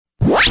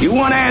You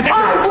want answers?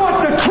 I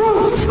want the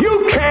truth!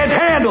 You can't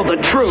handle the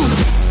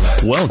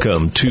truth!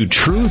 Welcome to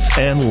Truth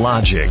and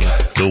Logic,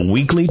 the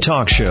weekly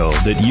talk show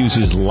that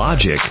uses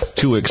logic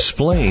to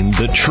explain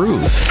the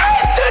truth.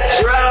 And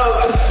the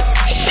truth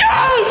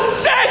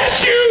shall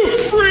set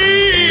you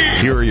free!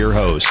 Here are your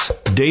hosts,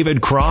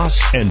 David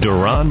Cross and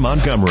Duran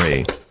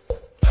Montgomery.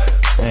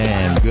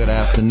 And good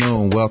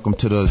afternoon. Welcome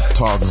to the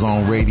Talk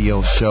Zone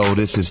Radio Show.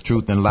 This is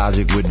Truth and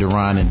Logic with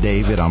Duran and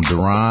David. I'm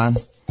Duran.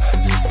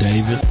 This is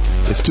David.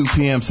 It's 2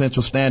 p.m.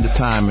 Central Standard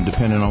Time, and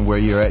depending on where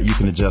you're at, you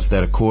can adjust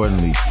that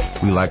accordingly.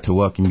 We like to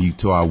welcome you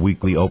to our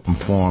weekly open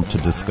forum to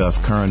discuss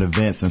current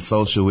events and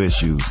social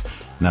issues.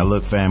 Now,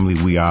 look,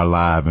 family, we are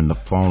live, and the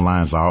phone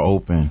lines are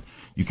open.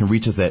 You can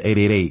reach us at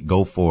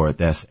 888-GO-FOR-IT.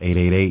 That's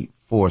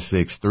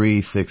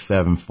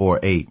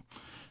 888-463-6748.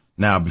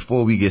 Now,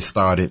 before we get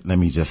started, let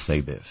me just say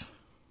this.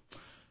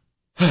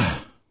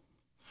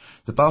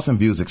 The thoughts and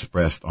views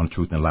expressed on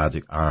Truth and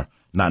Logic are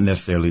not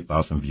necessarily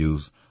thoughts and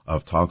views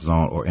of Talk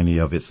Zone or any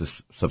of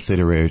its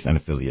subsidiaries and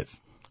affiliates.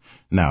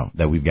 Now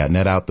that we've gotten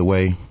that out the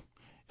way,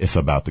 it's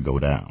about to go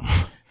down.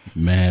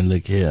 Man,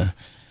 look here.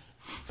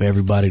 For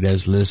everybody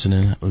that's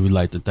listening, we'd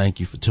like to thank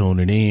you for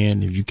tuning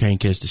in. If you can't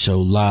catch the show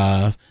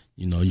live,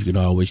 you can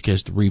always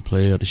catch the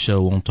replay of the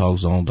show on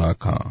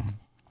TalkZone.com.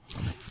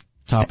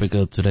 Topic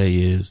of today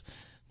is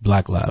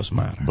Black Lives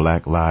Matter.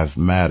 Black Lives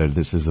Matter.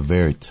 This is a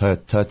very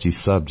touchy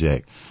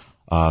subject.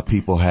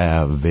 People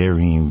have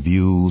varying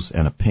views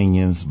and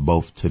opinions,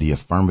 both to the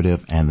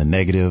affirmative and the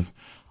negative.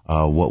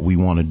 What we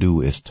want to do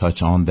is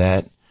touch on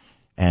that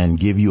and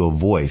give you a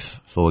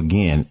voice. So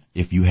again,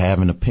 if you have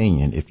an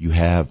opinion, if you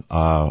have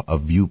a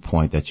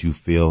viewpoint that you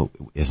feel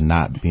is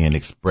not being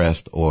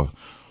expressed or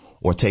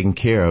taken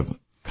care of,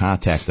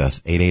 contact us.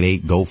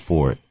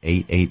 888-GO-FOR-IT.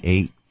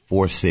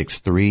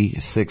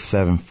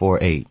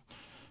 888-463-6748.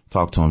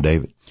 Talk to him,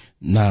 David.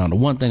 Now, the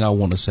one thing I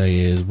want to say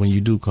is when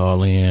you do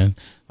call in,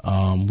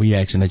 we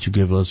asking that you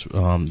give us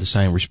the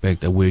same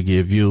respect that we'll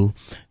give you.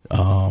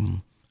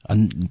 Throughout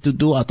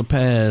the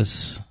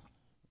past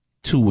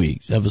 2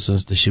 weeks, ever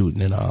since the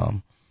shooting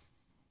in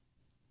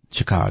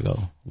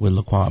Chicago with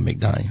Laquan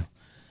McDaniel,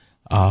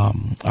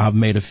 I've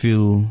made a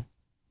few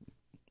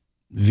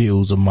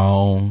views of my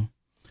own,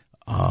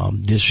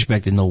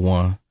 disrespecting no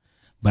one,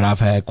 but I've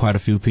had quite a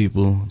few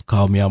people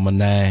call me out my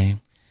name.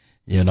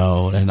 And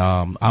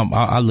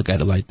I look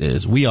at it like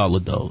this. We all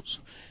adults.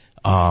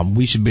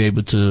 We should be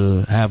able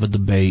to have a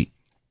debate,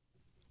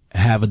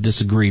 have a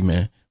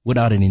disagreement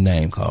without any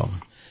name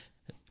calling.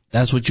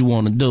 That's what you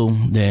want to do,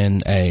 then,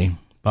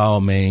 by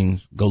all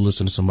means, go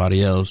listen to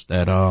somebody else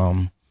that,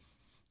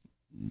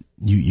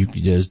 you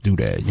could just do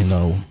that,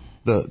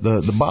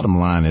 The bottom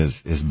line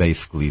is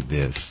basically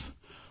this.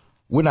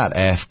 We're not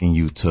asking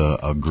you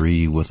to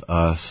agree with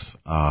us.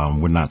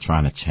 We're not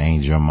trying to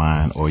change your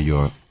mind or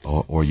your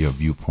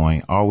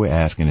viewpoint. All we're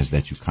asking is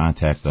that you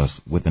contact us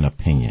with an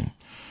opinion.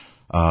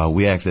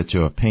 We ask that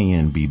your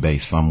opinion be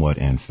based somewhat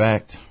in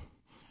fact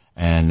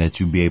and that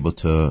you be able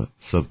to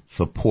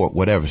support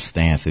whatever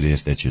stance it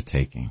is that you're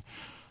taking.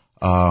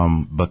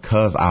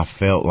 Because I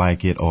felt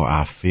like it or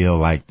I feel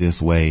like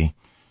this way,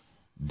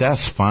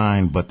 that's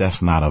fine, but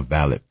that's not a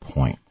valid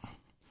point.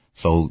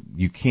 So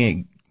you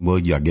can't. Well,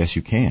 yeah, I guess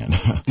you can.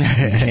 You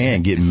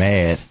can get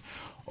mad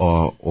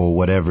or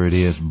whatever it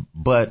is,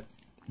 but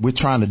we're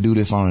trying to do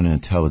this on an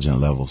intelligent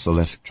level. So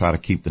let's try to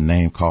keep the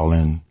name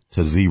calling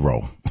to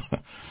zero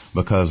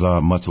because,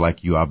 much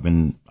like you, I've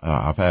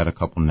had a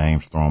couple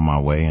names thrown my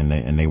way and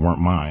they weren't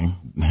mine.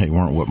 They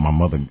weren't what my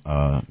mother,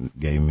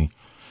 gave me.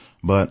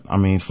 But I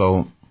mean,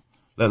 so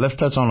let's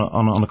touch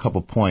on a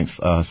couple points,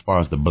 as far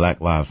as the Black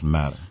Lives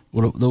Matter.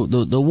 Well,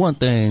 the one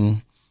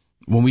thing,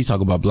 when we talk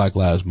about Black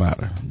Lives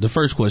Matter, the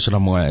first question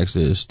I'm going to ask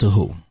is to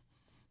who?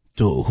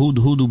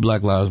 Who do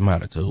Black Lives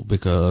Matter to?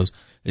 Because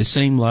it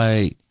seems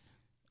like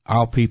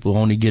our people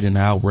only get an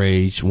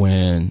outrage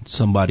when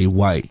somebody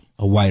white,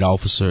 a white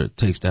officer,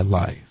 takes their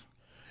life.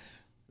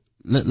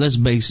 Let's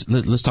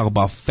talk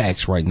about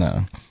facts right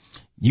now.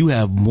 You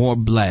have more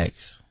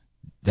blacks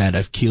that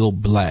have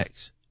killed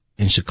blacks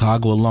in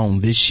Chicago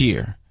alone this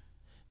year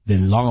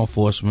than law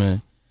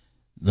enforcement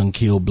done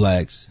killed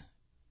blacks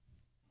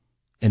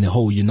in the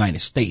whole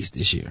United States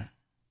this year.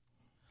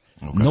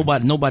 Okay.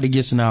 Nobody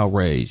gets an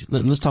outrage.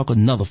 Let's talk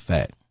another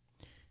fact.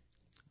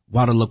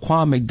 While the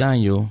Laquan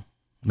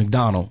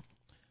McDonald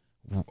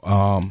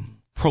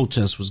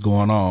protest was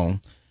going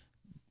on,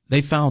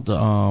 they found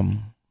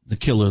the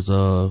killers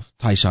of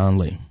Tyshawn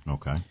Lee.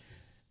 Okay.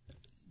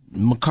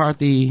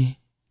 McCarthy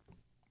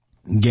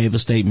gave a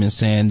statement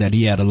saying that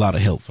he had a lot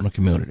of help from the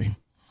community.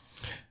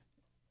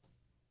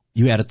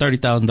 You had a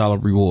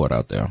 $30,000 reward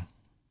out there.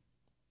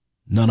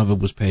 None of it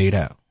was paid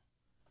out.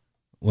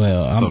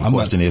 Well, the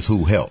question is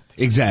who helped?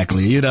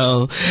 Exactly.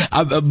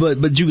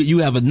 But you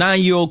have a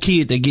 9-year-old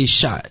kid that gets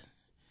shot.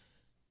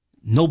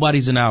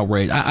 Nobody's in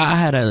outrage. I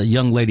had a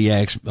young lady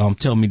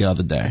tell me the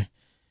other day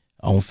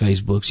on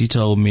Facebook. She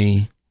told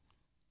me,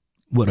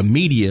 well, the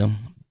media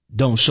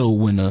don't show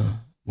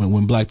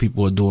when black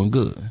people are doing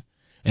good.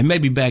 And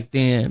maybe back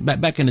then,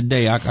 back in the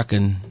day, I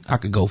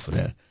could go for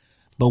that.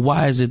 But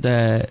why is it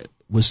that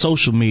with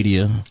social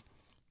media,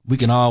 we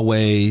can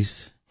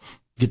always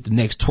get the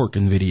next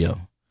twerking video?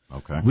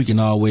 Okay. We can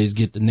always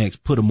get the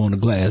next put them on the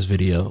glass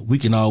video. We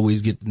can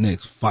always get the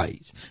next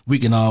fights. We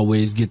can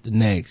always get the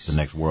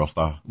next world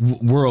star.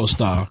 World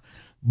star.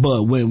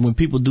 But when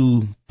people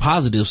do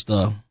positive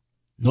stuff,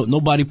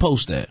 nobody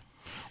posts that.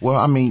 Well,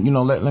 I mean,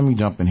 let me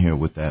jump in here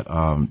with that.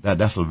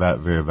 That's a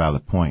very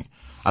valid point.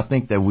 I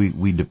think that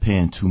we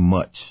depend too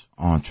much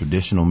on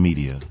traditional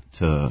media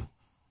to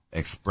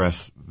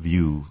express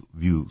views.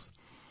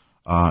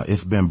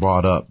 It's been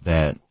brought up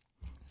that,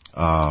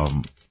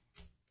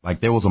 like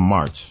there was a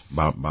march.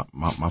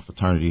 My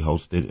fraternity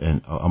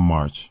hosted a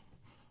march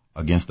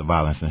against the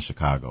violence in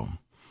Chicago.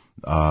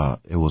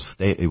 It was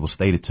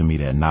stated to me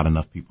that not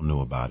enough people knew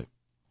about it.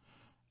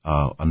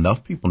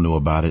 Enough people knew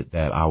about it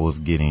that I was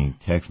getting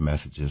text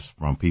messages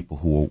from people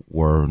who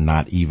were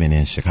not even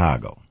in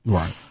Chicago.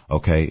 Right.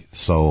 Okay.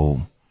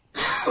 So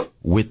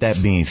with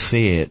that being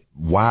said,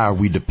 why are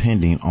we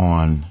depending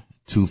on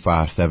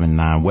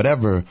 2579,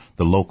 whatever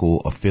the local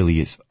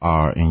affiliates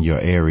are in your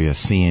area,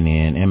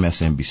 CNN,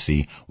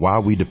 MSNBC, why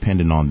are we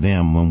dependent on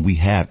them when we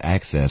have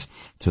access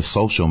to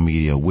social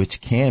media,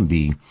 which can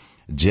be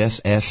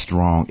just as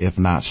strong, if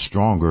not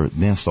stronger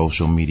than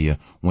social media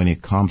when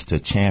it comes to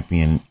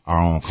championing our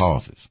own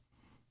causes?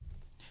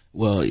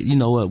 Well, you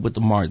know what, with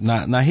the march,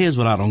 now here's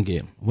what I don't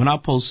get. When I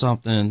post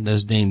something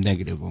that's deemed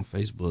negative on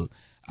Facebook,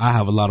 I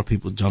have a lot of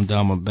people jump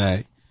down my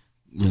back.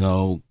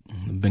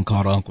 I've been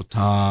called Uncle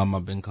Tom,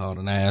 I've been called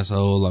an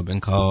asshole, I've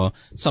been called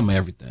some of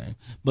everything.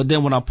 But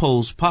then when I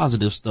post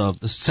positive stuff,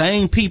 the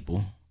same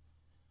people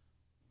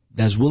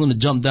that's willing to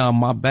jump down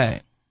my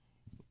back,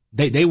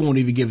 they won't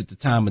even give it the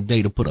time of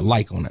day to put a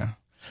like on there.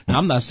 Now,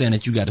 I'm not saying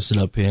that you got to sit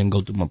up here and go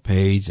through my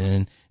page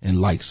and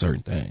like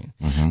certain things,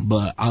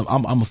 but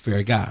I'm a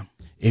fair guy.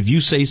 If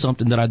you say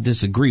something that I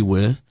disagree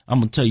with, I'm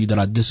going to tell you that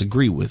I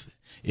disagree with it.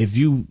 If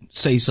you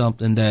say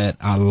something that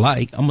I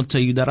like, I'm going to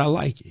tell you that I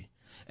like it.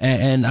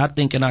 And I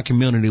think in our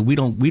community, we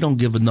don't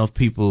give enough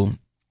people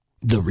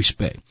the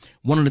respect.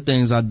 One of the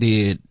things I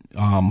did,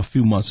 a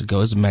few months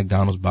ago, is a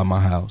McDonald's by my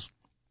house.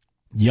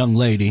 Young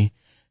lady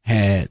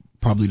had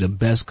probably the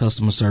best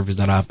customer service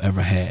that I've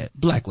ever had.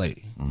 Black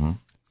lady.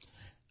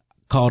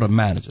 Called her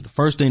manager. The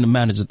first thing the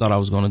manager thought I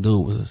was going to do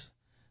was,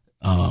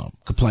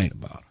 complain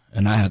about her.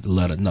 And I had to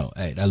let her know,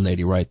 hey, that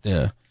lady right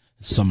there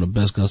is some of the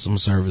best customer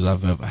service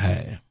I've ever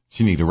had.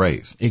 She need a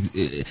raise.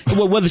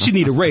 Well, whether she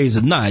need a raise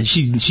or not,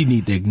 she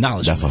need the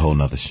acknowledgement. That's a whole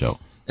nother show.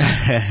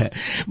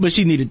 But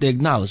she needed the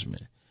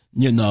acknowledgement,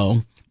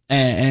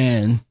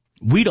 and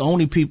we the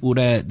only people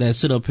that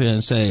sit up here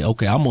and say,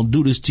 okay, I'm going to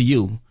do this to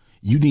you.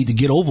 You need to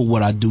get over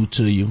what I do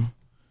to you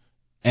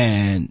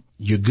and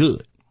you're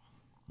good.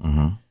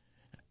 I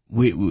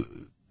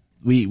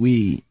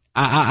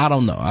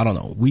don't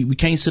know. We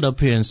can't sit up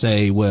here and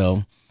say,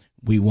 well,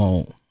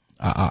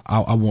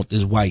 I want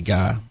this white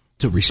guy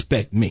to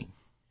respect me.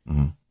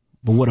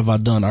 But what have I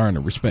done to earn the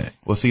respect?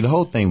 Well, see, the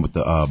whole thing with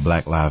the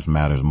Black Lives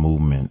Matter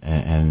movement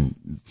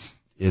and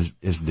is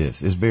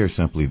this. It's very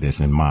simply this,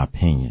 in my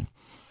opinion.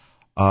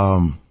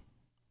 I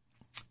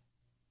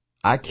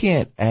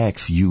can't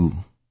ask you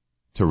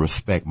to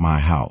respect my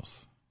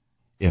house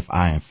if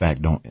I, in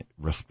fact, don't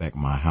respect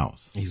my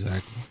house.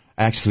 Exactly.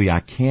 Actually, I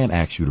can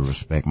ask you to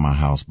respect my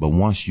house, but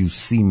once you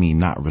see me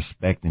not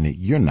respecting it,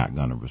 you're not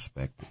going to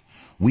respect it.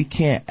 We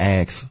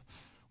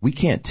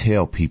can't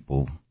tell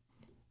people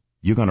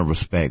you're going to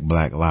respect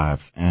Black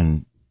lives,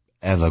 and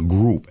as a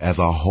group, as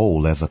a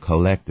whole, as a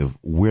collective,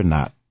 we're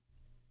not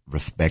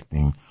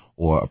respecting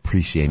or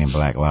appreciating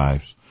Black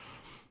lives.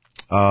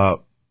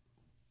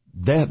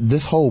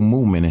 This whole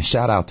movement, and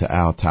shout out to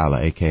Al Tyler,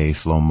 aka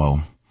Slow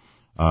Mo,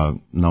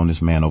 known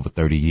this man over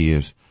 30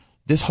 years.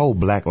 This whole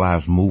Black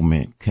Lives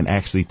movement can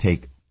actually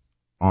take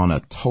on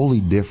a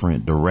totally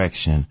different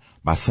direction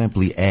by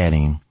simply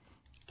adding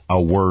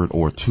a word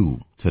or two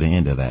to the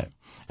end of that.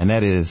 And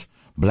that is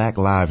Black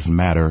Lives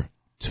Matter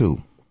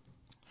too.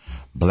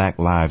 Black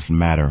Lives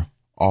Matter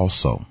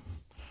also.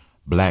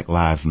 Black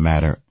Lives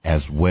Matter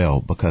as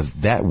well, because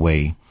that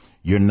way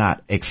you're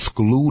not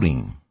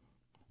excluding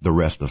the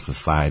rest of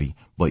society,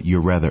 but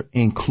you're rather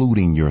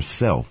including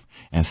yourself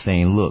and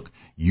saying, look,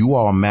 you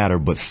all matter,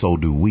 but so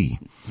do we.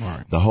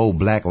 Right. The whole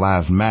Black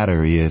Lives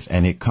Matter is,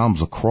 and it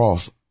comes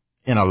across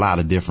in a lot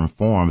of different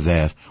forms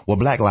as, well,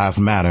 Black Lives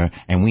Matter,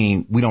 and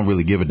we don't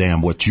really give a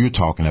damn what you're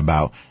talking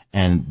about.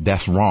 And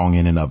that's wrong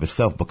in and of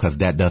itself, because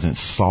that doesn't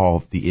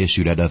solve the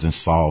issue. That doesn't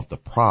solve the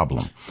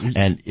problem.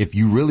 And if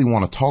you really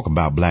want to talk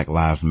about Black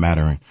Lives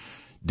Mattering,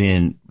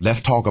 then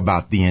let's talk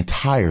about the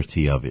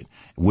entirety of it,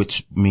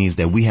 which means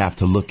that we have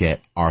to look at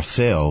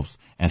ourselves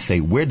and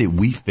say, where did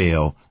we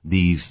fail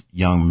these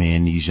young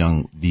men, these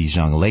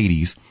young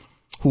ladies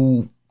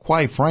who,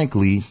 quite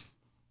frankly,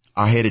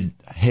 are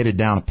headed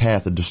down a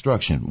path of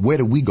destruction? Where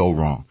did we go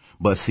wrong?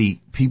 But see,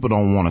 people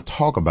don't want to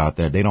talk about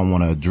that. They don't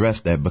want to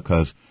address that,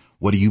 because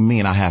what do you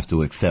mean I have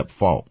to accept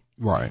fault?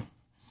 Right.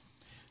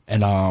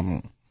 And,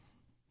 I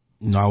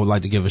would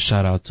like to give a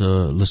shout out to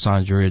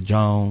Lysandria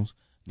Jones.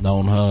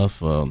 Known her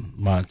for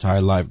my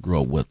entire life,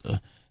 grew up with her.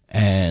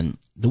 And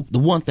the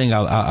one thing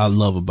I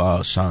love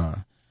about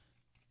Sean,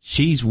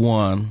 she's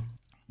one,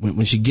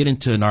 when she get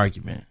into an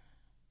argument,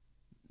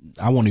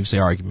 I won't even say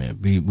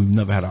argument. We've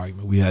never had an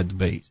argument. We had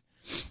debates.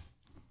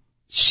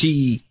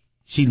 She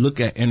look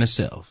at inner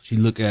self. She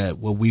look at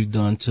what we've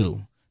done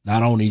too.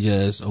 Not only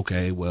just,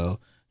 okay, well,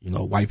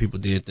 white people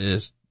did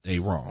this, they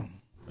wrong.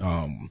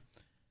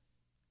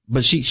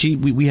 But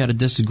we had a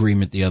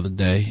disagreement the other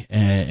day,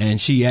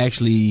 and she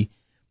actually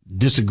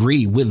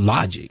disagreed with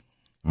logic,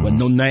 with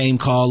no name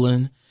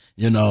calling,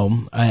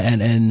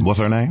 and what's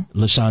her name?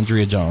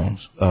 LaShondria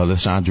Jones.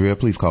 LaShondria,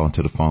 please call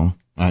into the phone,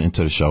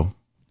 into the show.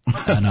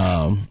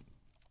 And,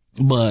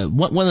 but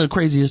one of the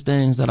craziest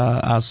things that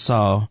I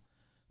saw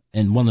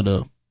in one of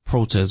the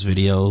protest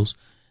videos,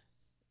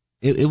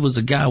 it was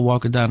a guy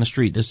walking down the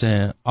street that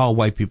said all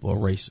white people are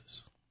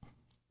racist.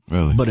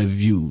 Really? But if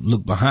you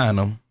look behind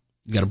them,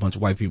 you got a bunch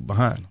of white people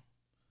behind them.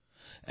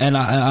 And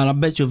I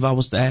bet you if I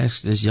was to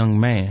ask this young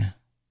man,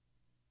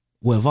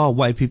 well, if all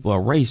white people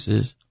are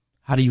racist,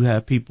 how do you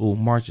have people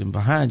marching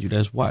behind you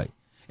that's white?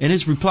 And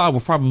his reply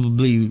would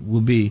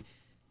be,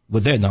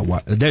 well, they're not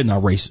white, they're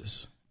not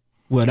racist.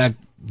 Well, that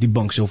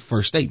debunks your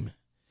first statement.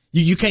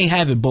 You can't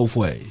have it both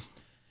ways.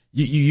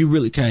 You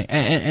really can't.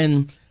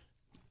 And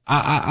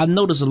I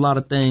notice a lot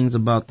of things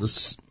about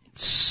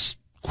the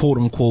quote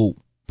unquote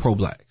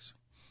pro-blacks.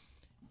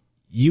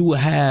 You will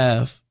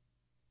have,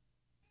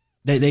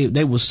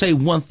 they will say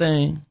one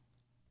thing,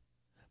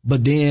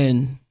 but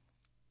then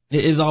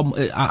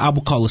I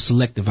would call it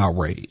selective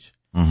outrage.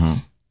 Mm-hmm.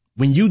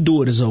 When you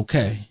do it, it's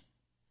okay.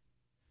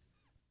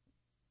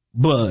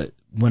 But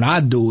when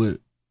I do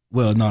it,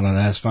 well, no,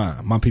 that's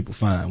fine. My people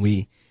fine.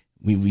 We're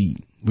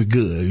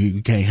good.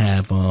 We can't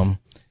have,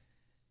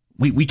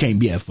 we can't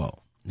be at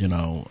fault,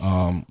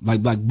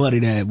 like Buddy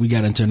that we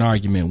got into an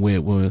argument with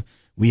where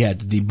we had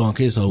to debunk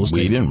his whole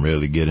statement. We didn't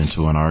really get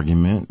into an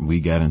argument. We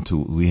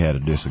had a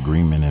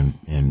disagreement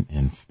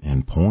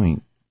in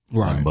point.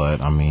 Right.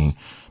 But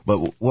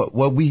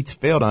what we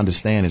fail to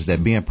understand is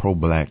that being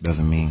pro-black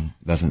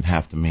doesn't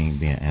have to mean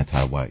being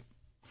anti-white.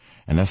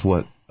 And that's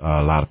what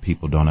a lot of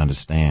people don't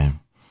understand.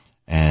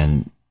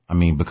 And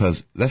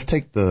because let's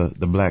take the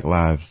Black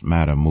Lives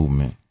Matter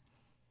movement.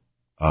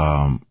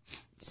 Why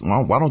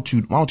don't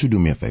you do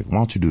me a favor? Why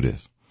don't you do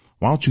this?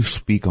 Why don't you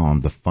speak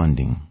on the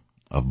funding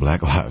of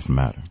Black Lives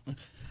Matter?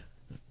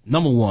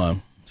 Number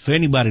one, for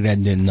anybody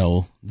that didn't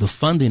know, the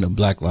funding of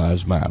Black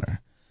Lives Matter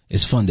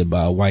is funded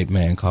by a white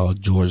man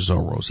called George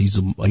Soros.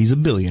 He's a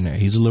billionaire.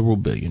 He's a liberal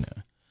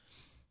billionaire.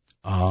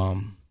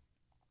 I'm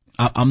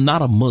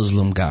not a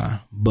Muslim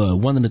guy, but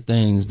one of the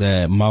things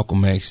that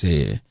Malcolm X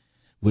said,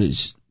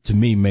 which to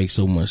me makes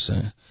so much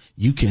sense,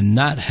 you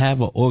cannot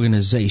have an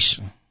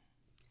organization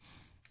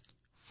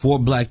for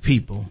black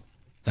people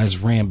that's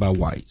ran by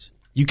whites.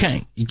 You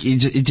can't.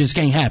 It just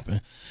can't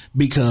happen.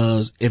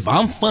 Because if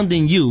I'm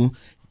funding you,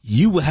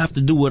 you will have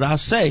to do what I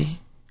say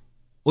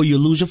or you'll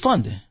lose your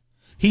funding.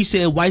 He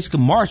said whites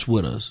can march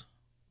with us.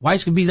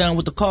 Whites can be down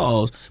with the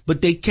cause,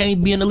 but they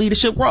can't be in a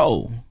leadership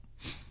role.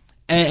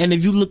 And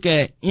if you look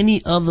at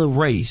any other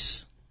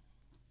race,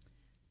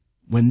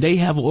 when they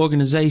have an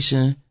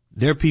organization,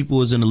 their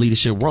people is in a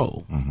leadership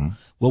role. Mm-hmm.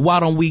 Well, why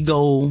don't we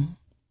go?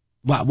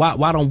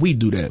 Why don't we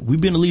do that? We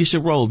be in a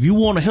leadership role. If you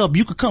want to help,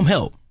 you could come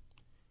help.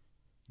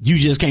 You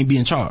just can't be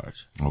in charge.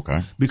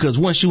 Okay. Because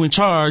once you in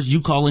charge,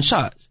 you calling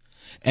shots.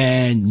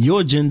 And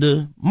your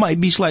agenda might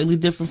be slightly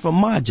different from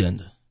my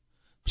agenda.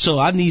 So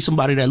I need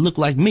somebody that look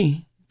like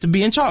me to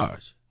be in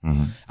charge.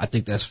 Mm-hmm. I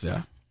think that's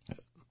fair.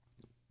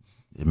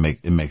 It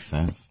makes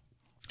sense.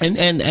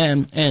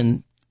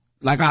 And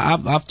like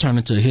I've turned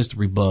into a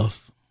history buff.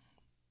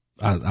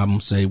 I'm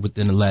gonna say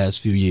within the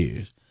last few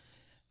years.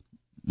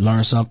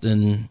 Learned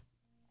something.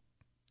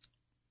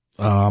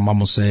 I'm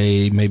gonna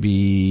say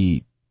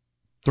maybe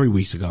 3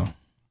 weeks ago.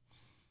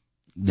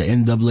 The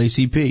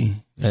NAACP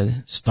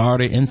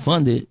started and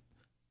funded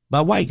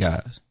by white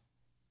guys.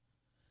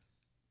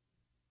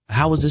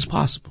 How is this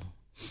possible?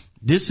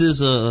 This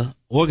is a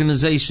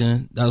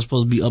organization that was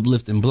supposed to be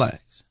uplifting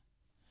blacks.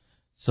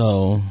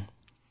 So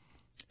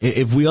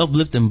if we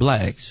uplifting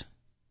blacks,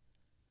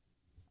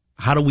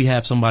 how do we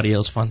have somebody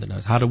else funding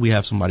us? How do we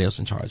have somebody else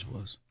in charge of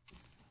us?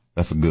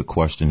 That's a good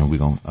question, and we're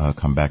going to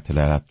come back to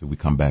that after we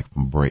come back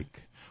from break.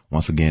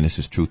 Once again, this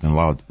is Truth and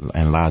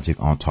Logic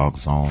on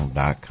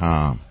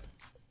TalkZone.com.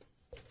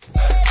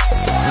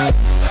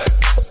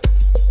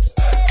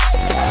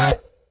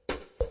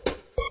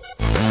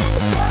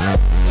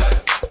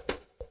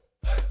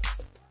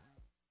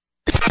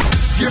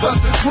 Give us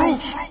the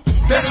truth.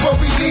 That's what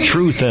we need.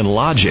 Truth and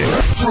Logic.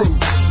 Truth.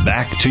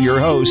 Back to your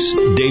hosts,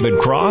 David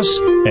Cross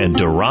and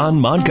Deron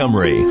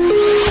Montgomery.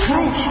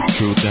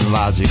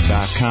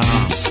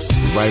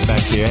 TruthAndLogic.com. Right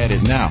back here at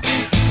it now.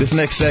 This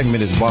next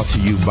segment is brought to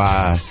you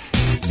by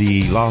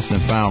the Lost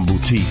and Found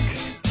Boutique.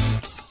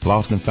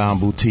 Lost and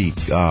Found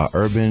Boutique,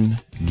 urban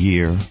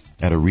gear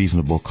at a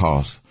reasonable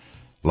cost.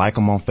 Like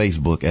them on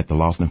Facebook at the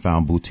Lost and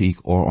Found Boutique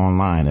or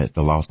online at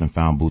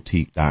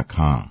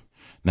thelostandfoundboutique.com.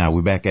 Now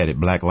we're back at it.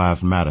 Black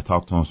Lives Matter.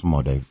 Talk to them some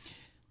more, David.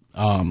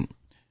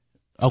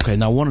 Okay,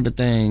 now one of the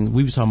things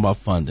we were talking about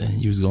funding,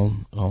 you was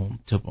going to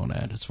tip on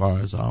that as far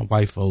as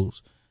white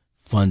folks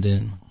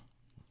funding.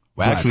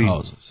 Well,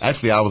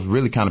 actually, I was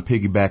really kind of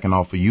piggybacking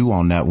off of you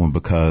on that one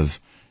because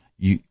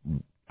you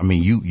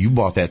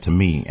brought that to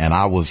me, and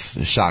I was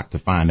shocked to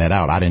find that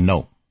out. I didn't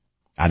know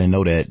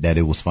that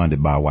it was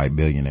funded by a white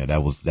billionaire.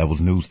 That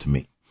was news to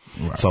me.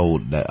 Right. So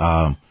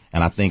and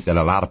I think that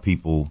a lot of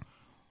people,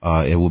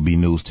 it will be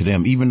news to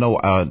them, even though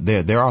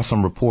there are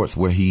some reports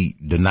where he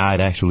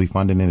denied actually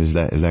funding it. Is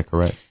that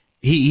correct?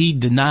 He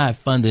denied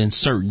funding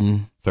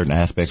certain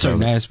aspects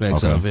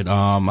of it.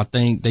 I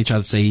think they tried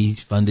to say he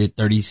funded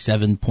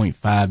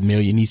 $37.5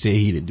 million. He said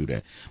he didn't do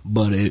that,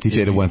 but he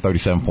said it wasn't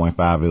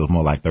 37.5. It was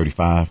more like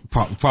 35.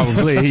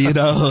 Probably, you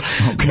know.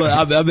 Okay.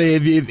 But I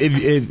mean,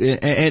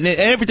 if and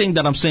everything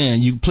that I'm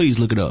saying, you please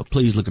look it up.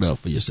 Please look it up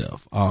for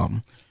yourself.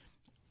 But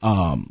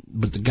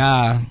the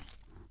guy,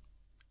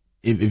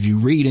 if you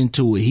read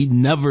into it, he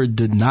never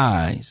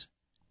denies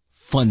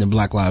funding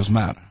Black Lives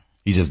Matter.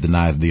 He just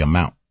denies the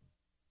amount.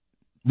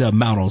 The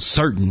amount on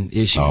certain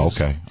issues. Oh,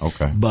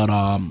 okay. But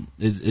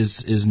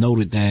it's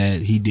noted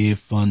that he did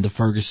fund the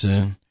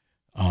Ferguson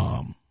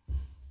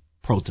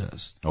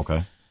protest.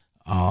 Okay.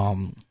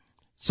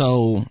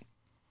 So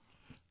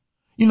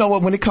you know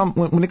what, when it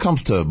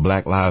comes to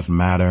Black Lives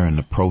Matter and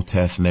the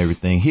protests and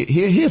everything,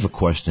 here's a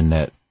question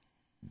that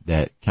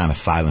kind of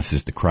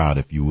silences the crowd,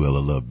 if you will, a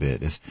little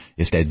bit.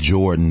 It's that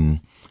Jordan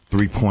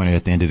 3-pointer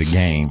at the end of the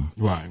game,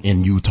 right,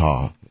 in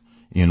Utah.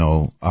 You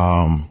know,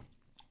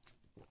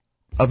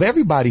 of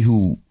everybody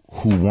who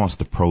wants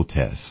to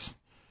protest,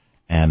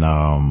 and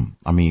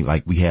I mean,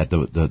 like we had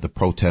the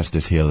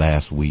protesters here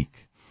last week,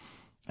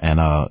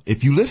 and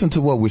if you listen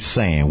to what we're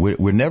saying,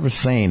 we're never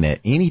saying that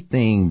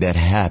anything that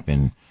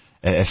happened,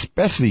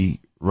 especially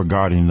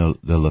regarding the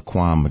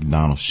Laquan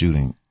McDonald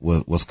shooting,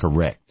 was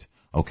correct.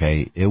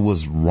 Okay, it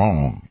was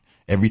wrong.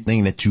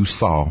 Everything that you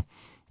saw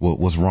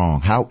was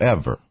wrong.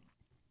 However,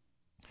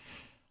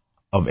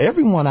 of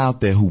everyone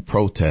out there who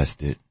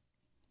protested,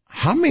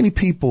 how many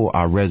people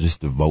are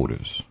registered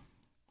voters?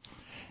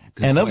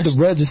 Good and question. Of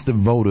the registered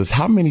voters,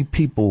 how many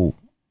people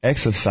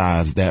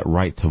exercise that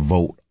right to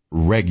vote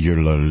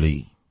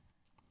regularly?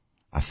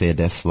 I said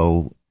that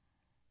slow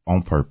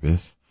on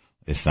purpose.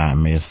 It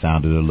may have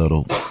sounded a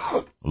little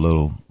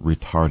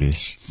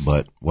retardish,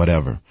 but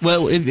whatever.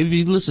 Well, if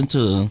you listen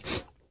to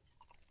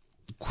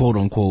quote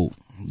unquote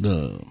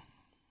the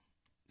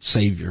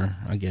savior,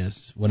 I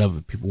guess,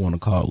 whatever people want to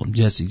call him,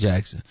 Jesse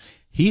Jackson,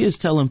 he is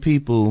telling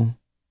people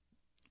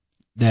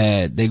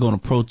that they're going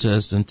to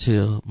protest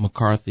until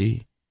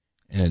McCarthy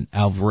and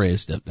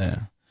Alvarez step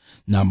down.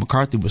 Now,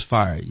 McCarthy was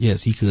fired.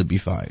 Yes, he could be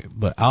fired,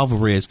 but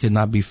Alvarez could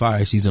not be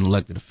fired. She's an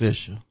elected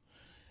official.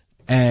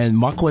 And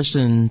my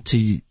question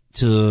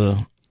to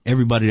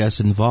everybody that's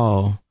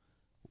involved,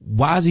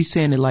 why is he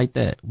saying it like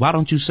that? Why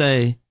don't you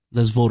say,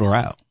 let's vote her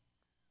out?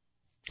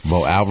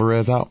 Vote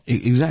Alvarez out?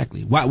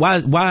 Exactly.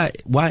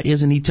 Why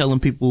isn't he telling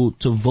people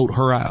to vote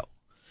her out?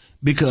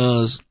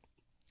 Because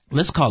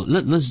let's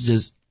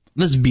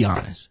be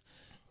honest.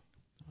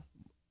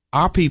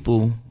 Our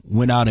people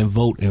went out and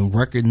voted in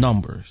record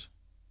numbers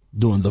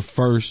during the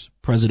first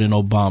President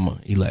Obama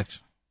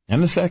election.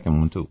 And the second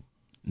one too.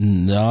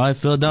 No, it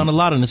fell down a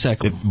lot in the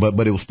second one.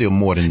 But it was still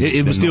more than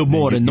it was still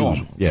more than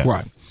normal. Yeah.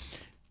 Right.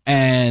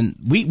 And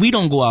we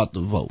don't go out to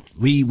vote.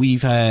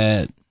 We've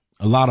had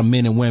a lot of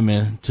men and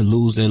women to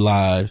lose their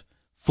lives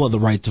for the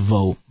right to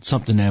vote,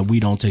 something that we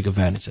don't take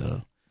advantage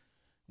of.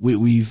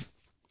 We've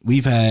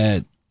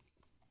had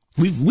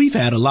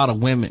a lot of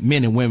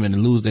men and women to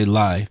lose their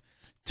life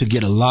to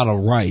get a lot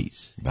of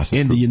rights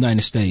in the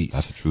United States.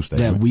 That's a true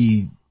statement. That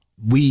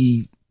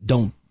we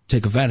don't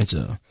take advantage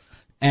of.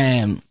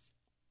 And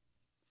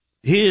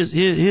here's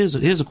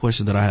a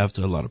question that I have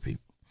to a lot of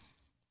people.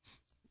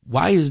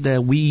 Why is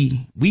that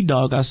we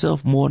dog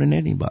ourselves more than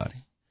anybody?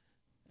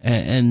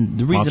 And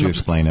the reason. Why don't you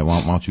explain that?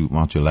 Why don't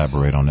you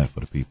elaborate on that for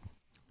the people?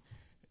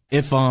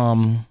 If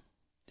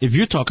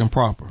you're talking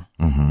proper,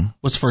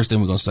 what's the first thing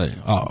we're gonna say?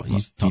 Oh,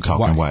 he's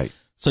talking white.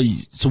 So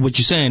what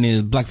you're saying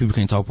is black people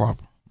can't talk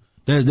proper.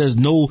 There's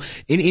no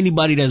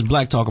anybody that's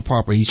black talking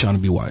proper, he's trying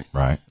to be white.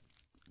 Right.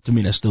 To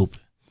me, that's stupid.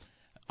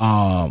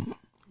 When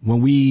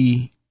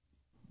we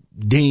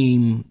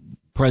deem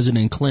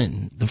President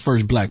Clinton the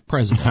first black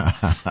president.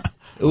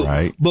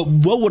 Right. But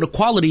what were the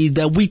qualities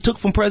that we took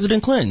from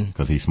President Clinton?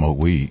 Because he smoked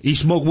weed. He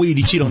smoked weed,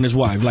 he cheated on his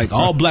wife. Like,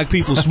 all black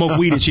people smoke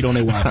weed and cheat on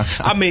their wife.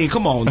 I mean,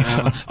 come on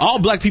now. All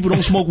black people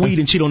don't smoke weed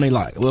and cheat on their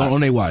wife.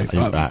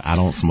 I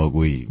don't smoke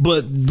weed.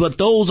 But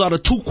those are the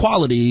two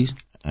qualities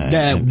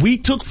that we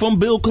took from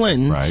Bill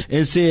Clinton, right,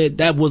 and said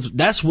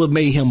that's what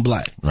made him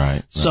black.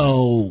 Right.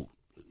 So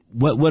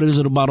what is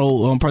it about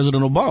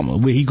President Obama?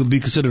 Where he could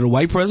be considered a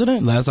white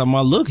president? Last time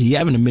I looked, he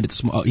haven't admitted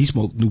he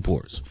smoked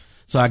Newports.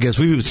 So I guess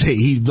we would say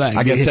he's black.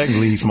 I guess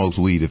technically he smokes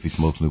weed if he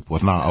smokes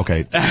Newports. No,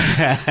 okay.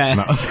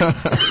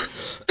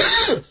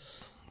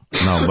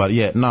 No, but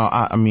yeah, no,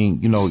 I mean,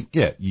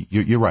 yeah,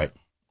 you're right.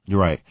 You're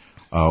right.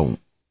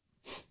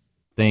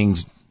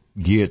 Things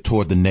geared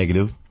toward the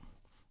negative,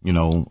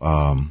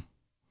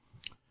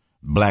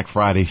 Black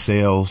Friday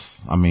sales,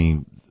 I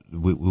mean,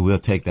 we will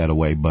take that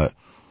away. But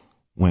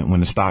when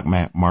the stock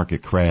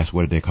market crashed,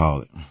 what did they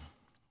call it?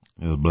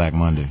 It was Black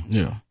Monday.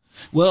 Yeah.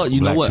 Well,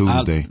 you Black know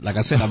what? Tuesday. Like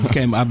I said,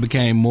 I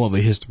became more of a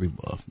history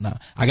buff. Now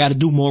I got to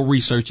do more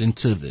research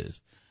into this.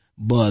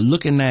 But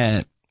looking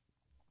at,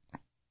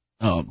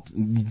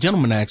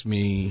 gentleman asked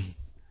me,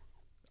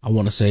 I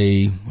want to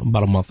say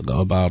about a month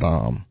ago about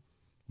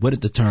where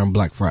did the term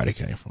Black Friday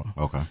came from.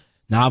 Okay.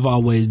 Now I've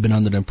always been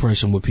under the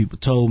impression what people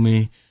told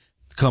me,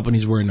 the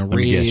companies were in the red. Let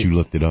me guess you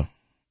looked it up.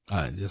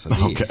 Yes, I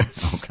did.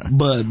 Okay.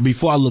 But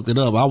before I looked it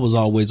up, I was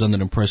always under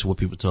the impression what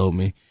people told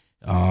me.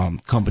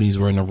 Companies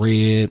were in the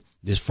red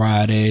this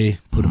Friday,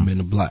 put them in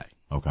the black.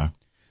 Okay.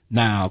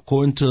 Now,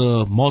 according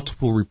to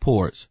multiple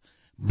reports,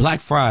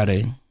 Black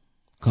Friday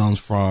comes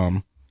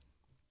from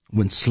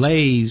when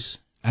slaves,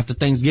 after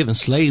Thanksgiving,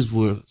 slaves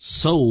were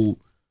sold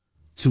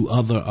to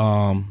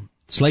other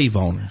slave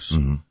owners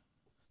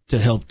to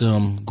help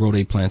them grow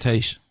their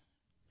plantation.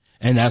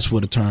 And that's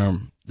where the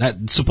term,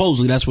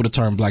 supposedly that's where the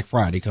term Black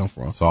Friday comes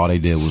from. So all they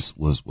did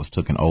was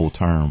took an old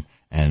term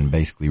and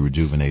basically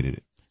rejuvenated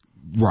it.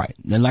 Right.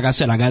 And like I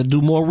said, I got to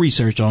do more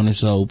research on it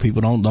so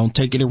people don't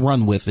take it and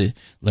run with it.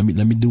 Let me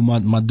do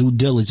my due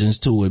diligence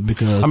to it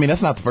because. I mean,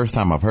 that's not the first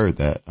time I've heard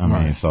that. I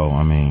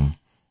mean,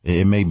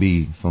 it may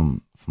be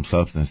some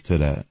substance to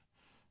that.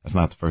 That's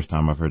not the first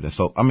time I've heard that.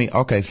 So, I mean,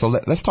 okay, so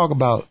let's talk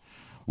about,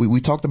 we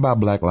talked about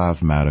Black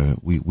Lives Matter.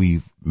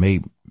 We've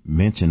made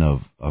mention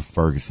of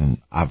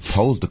Ferguson. I've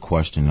posed the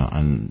question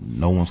and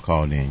no one's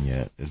called in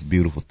yet. It's a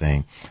beautiful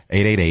thing.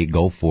 888,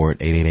 go for it.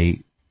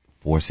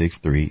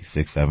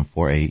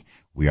 888-463-6748.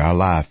 We are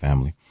live,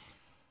 family.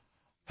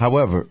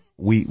 However,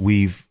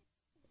 we've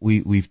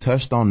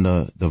touched on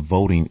the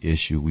voting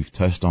issue. We've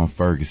touched on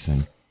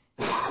Ferguson.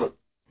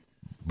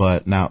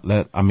 But now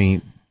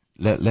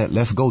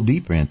let's go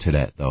deeper into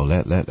that though.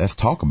 Let's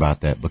talk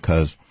about that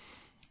because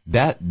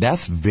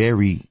that's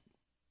very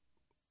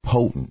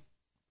potent.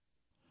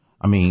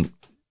 I mean,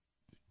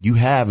 you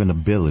have an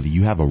ability,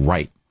 you have a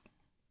right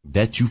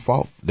that you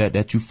fought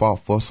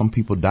for. Some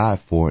people died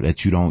for it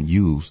that you don't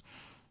use.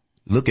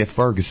 Look at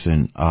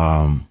Ferguson.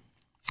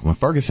 When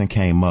Ferguson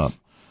came up,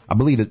 I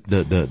believe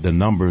that the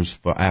numbers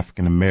for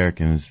African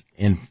Americans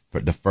in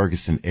the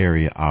Ferguson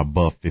area are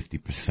above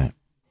 50%.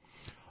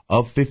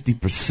 Of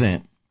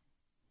 50%,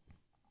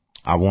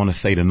 I want to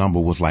say the number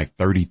was like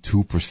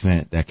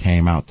 32% that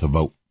came out to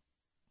vote.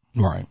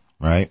 Right.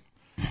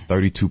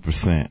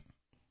 32%.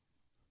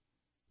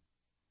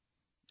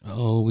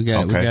 Oh, we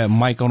got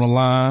Mike on the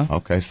line.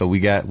 Okay, so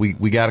we got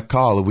a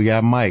caller. We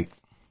got Mike.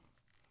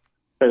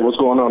 Hey, what's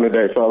going on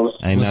today, fellas?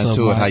 Ain't What's nothing up,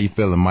 to it. Mike? How you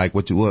feeling, Mike?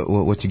 What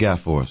you got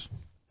for us?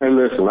 Hey,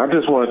 listen, I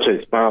just wanted to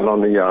expound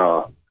on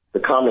the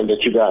comment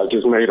that you guys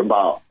just made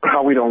about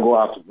how we don't go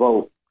out to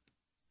vote.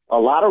 A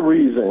lot of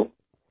reason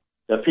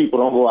that people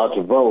don't go out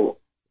to vote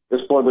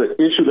is for the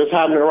issue that's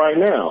happening right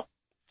now.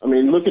 I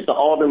mean, look at the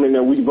alderman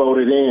that we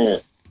voted in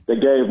that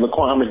gave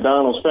Laquan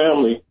McDonald's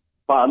family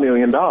 $5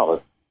 million.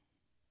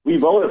 We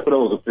voted for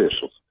those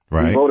officials.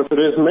 Right. We voted for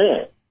this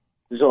man.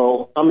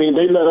 So, I mean,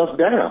 they let us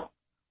down.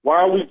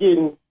 Why are we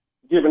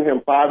giving him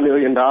 $5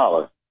 million?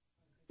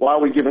 Why are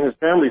we giving his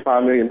family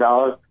 $5 million?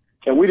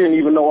 And we didn't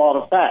even know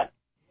all the facts.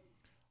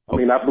 I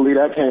mean, I believe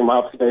that came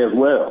out today as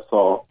well.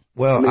 So,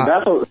 well, I mean,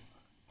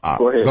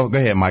 go ahead. Go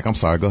ahead, Mike. I'm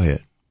sorry. Go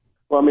ahead.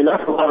 Well, I mean,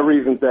 that's a lot of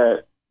reasons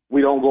that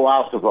we don't go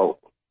out to vote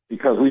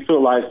because we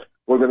feel like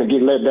we're going to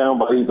get let down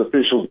by these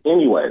officials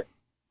anyway.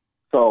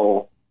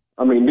 So,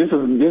 I mean, this is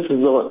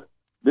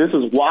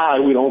why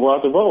we don't go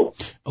out to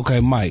vote.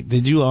 Okay, Mike,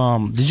 did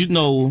you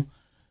know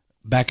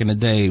back in the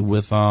day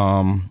with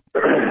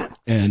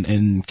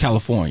in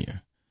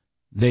California,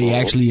 they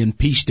actually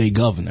impeached their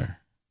governor.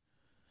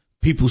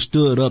 People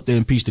stood up there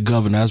and impeached the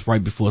governor. That's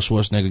right before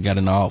Schwarzenegger got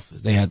in the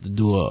office. They had to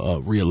do a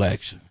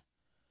re-election.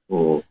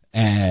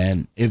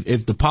 And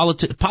if the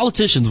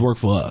politicians work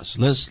for us,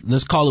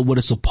 let's call it what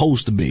it's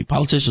supposed to be.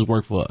 Politicians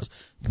work for us.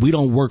 We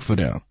don't work for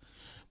them,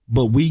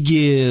 but we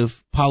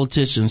give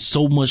politicians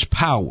so much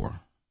power.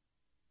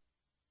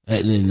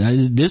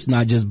 And this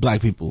not just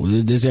black people.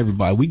 This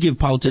everybody. We give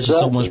politicians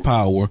so much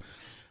power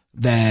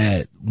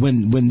that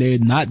when they're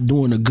not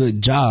doing a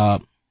good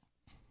job,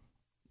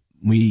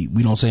 we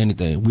don't say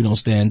anything. We don't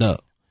stand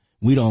up.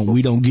 We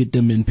don't get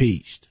them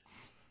impeached.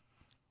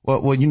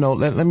 Well, you know,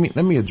 let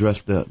me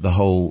address the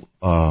whole,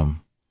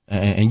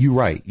 and you're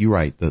right.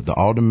 The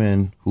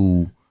aldermen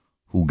who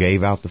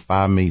gave out the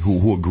 $5 million,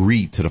 who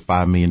agreed to the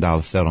 $5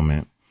 million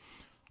settlement,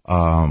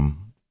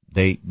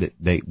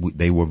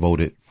 they were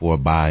voted for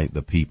by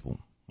the people.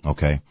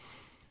 Okay.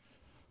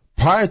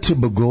 Prior to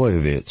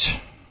Blagojevich,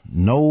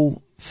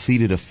 no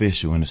seated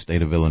official in the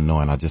state of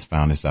Illinois, and I just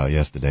found this out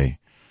yesterday,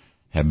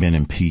 have been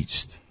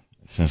impeached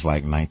since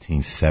like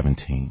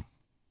 1917,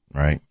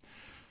 right?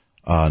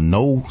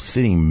 No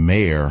sitting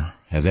mayor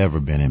has ever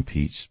been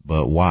impeached,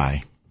 but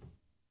why?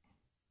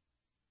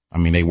 I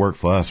mean, they work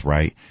for us,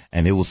 right?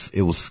 And it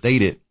was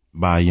stated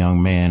by a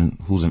young man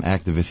who's an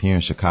activist here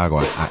in Chicago.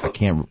 I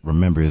can't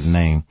remember his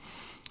name.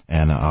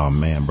 And, oh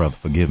man, brother,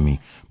 forgive me.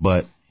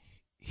 But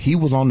he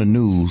was on the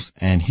news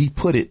and he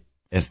put it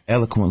as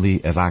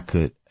eloquently as I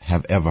could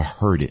have ever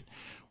heard it.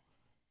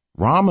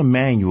 Rahm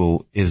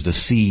Emanuel is the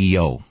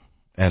CEO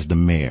as the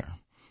mayor.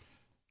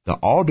 The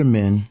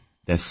aldermen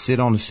that sit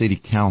on the city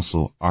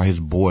council are his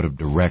board of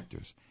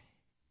directors.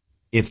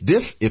 If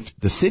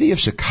the city of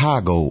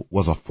Chicago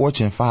was a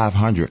Fortune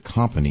 500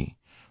 company,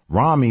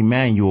 Rahm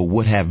Emanuel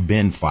would have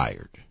been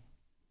fired.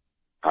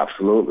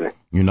 Absolutely.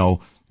 You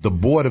know, the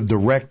board of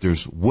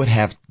directors would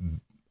have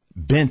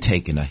been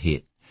taking a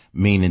hit,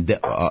 meaning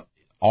that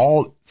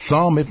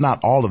some, if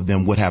not all of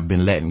them, would have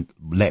been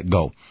let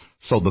go.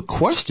 So the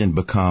question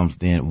becomes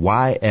then,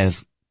 why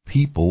as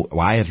people,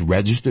 why as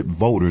registered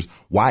voters,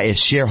 why as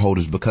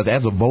shareholders? Because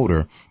as a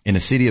voter in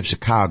the city of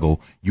Chicago,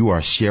 you are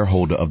a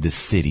shareholder of this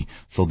city.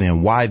 So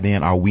then why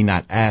then are we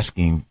not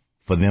asking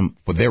for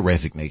their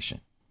resignation?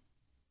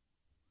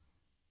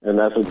 And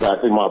that's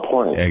exactly my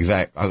point.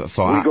 Exactly.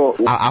 So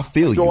I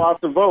feel you. We go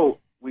out to vote.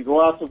 We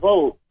go out to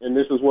vote, and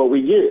this is what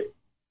we get.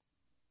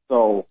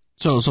 So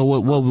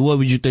what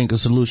would you think a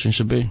solution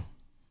should be?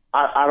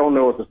 I don't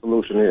know what the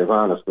solution is,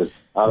 honestly.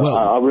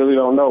 I really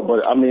don't know.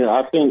 But I mean,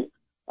 I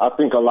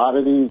think a lot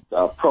of these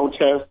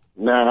protests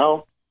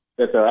now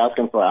that they're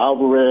asking for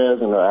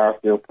Alvarez and they're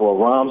asking for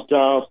Rahm's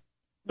jobs,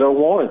 they're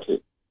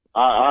warranted.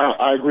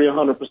 I agree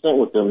 100%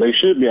 with them. They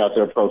should be out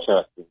there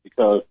protesting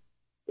because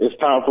it's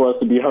time for us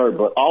to be heard.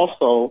 But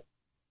also,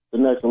 the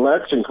next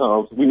election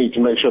comes, we need to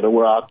make sure that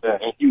we're out there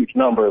in huge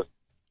numbers.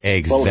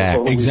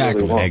 Exactly.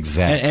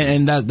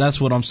 And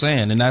that's what I'm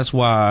saying. And that's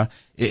why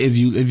if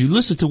you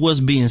listen to what's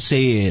being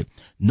said,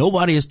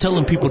 nobody is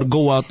telling people to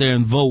go out there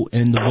and vote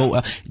and to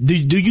vote.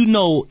 Do you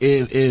know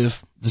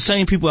if the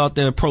same people out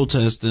there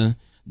protesting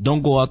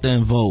don't go out there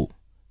and vote,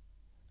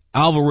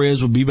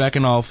 Alvarez will be back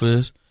in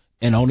office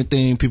and the only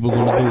thing people are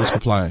going to do is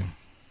complain?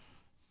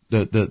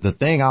 The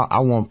thing I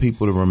want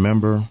people to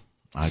remember,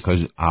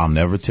 because I'll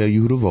never tell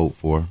you who to vote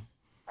for.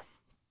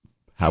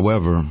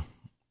 However,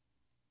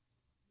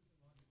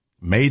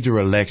 major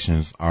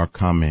elections are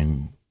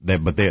coming,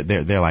 but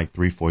they're like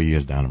 3-4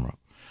 years down the road.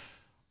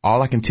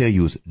 All I can tell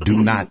you is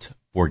do not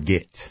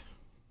forget,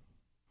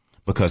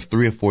 because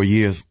 3 or 4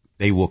 years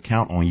they will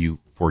count on you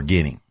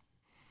forgetting.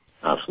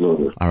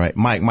 Absolutely. All right,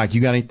 Mike, you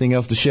got anything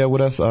else to share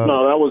with us? No,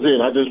 that was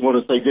it. I just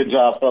want to say good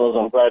job, fellas.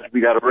 I'm glad we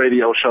got a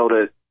radio show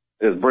that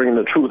is bringing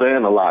the truth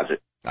and the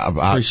logic.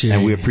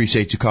 We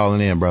appreciate you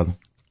calling in, brother.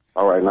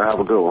 All right, now have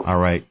a good one. All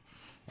right,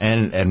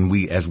 and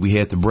as we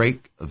head to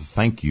break,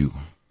 thank you.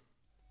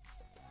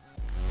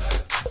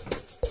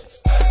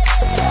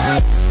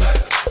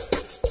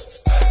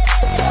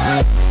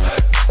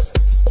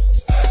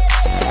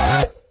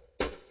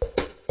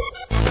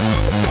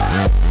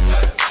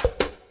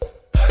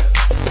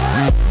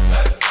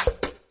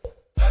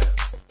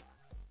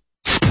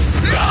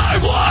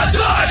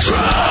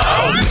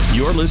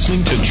 You're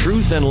listening to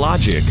Truth and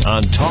Logic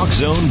on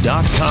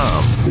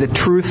TalkZone.com. The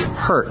truth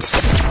hurts.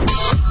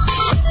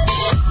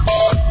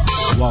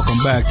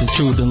 Welcome back to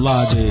Truth and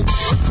Logic.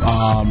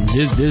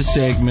 This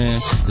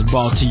segment is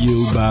brought to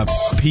you by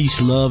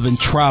Peace, Love, and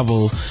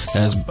Travel.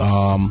 That's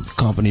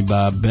accompanied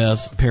by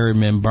Beth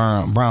Perryman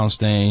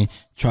Brownstein,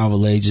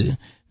 travel agent.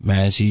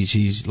 Man,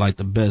 she's like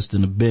the best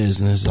in the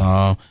business.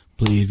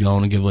 Please go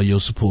on and give her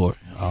your support.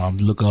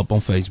 Look her up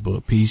on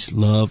Facebook. Peace,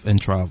 Love, and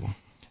Travel.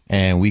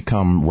 And we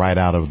come right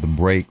out of the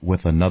break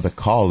with another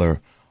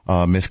caller.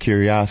 Miss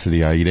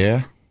Curiosity, are you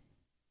there?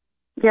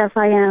 Yes,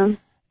 I am.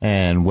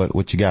 And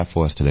what you got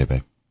for us today,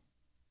 babe?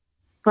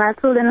 Well, I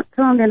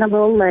tuned in a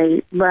little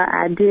late, but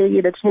I did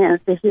get a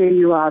chance to hear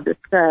you all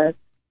discuss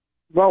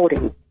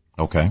voting.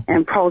 Okay.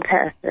 And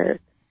protesters.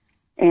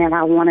 And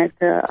I wanted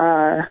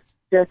to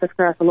just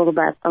discuss a little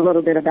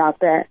bit about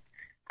that.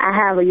 I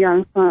have a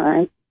young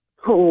son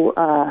who,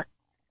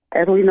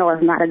 as we know,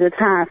 is not a good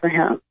time for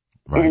him.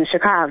 Right. In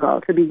Chicago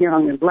to be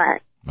young and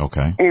black.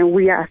 Okay. And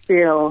we are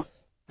still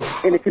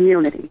in the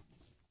community,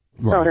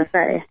 right, so to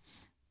say.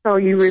 So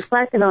you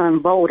reflected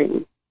on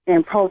voting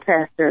and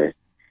protesters,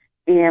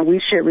 and we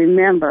should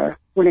remember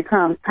when it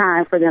comes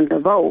time for them to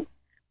vote.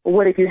 But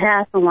what if you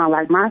have someone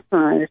like my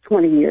son is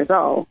 20 years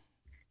old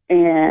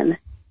and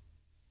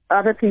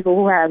other people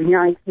who have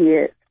young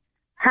kids,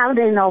 how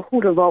do they know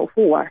who to vote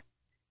for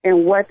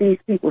and what these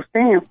people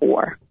stand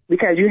for?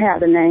 Because you have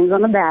the names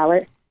on the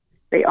ballot.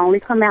 They only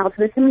come out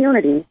to the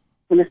community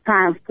when it's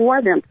time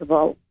for them to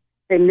vote.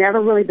 They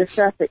never really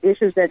discuss the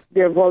issues that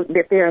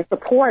they're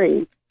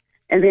supporting.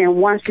 And then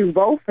once you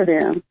vote for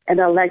them and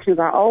the elections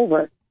are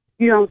over,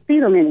 you don't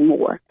see them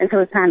anymore until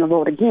it's time to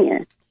vote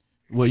again.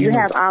 Well, you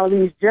have all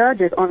these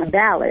judges on the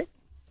ballot.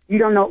 You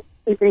don't know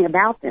anything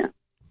about them.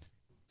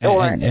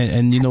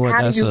 And you know what?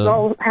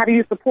 How do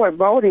you support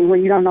voting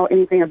when you don't know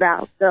anything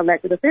about the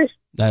elected officials?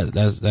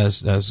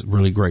 That's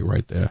really great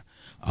right there.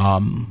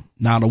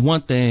 Now the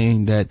one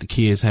thing that the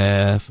kids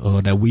have,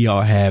 or that we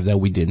all have that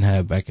we didn't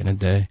have back in the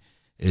day,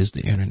 is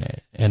the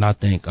internet. And I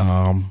think,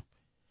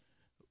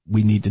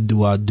 we need to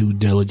do our due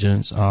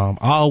diligence. I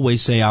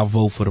always say I'll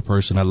vote for the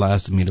person that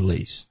lies to me the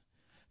least,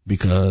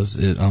 because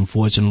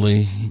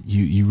unfortunately,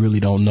 you really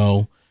don't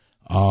know.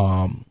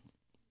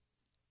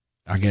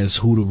 I guess,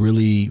 who to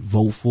really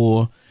vote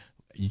for.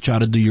 You try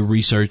to do your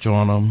research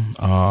on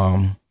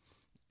them,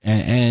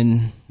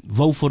 and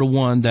vote for the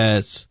one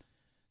that's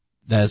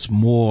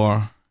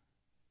more,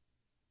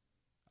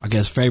 I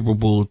guess,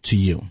 favorable to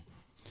you.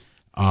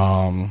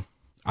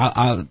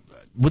 I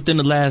within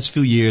the last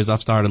few years,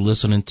 I've started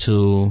listening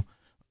to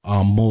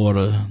more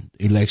of the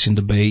election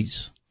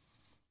debates.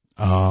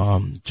 Try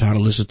to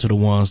listen to the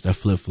ones that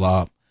flip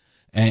flop,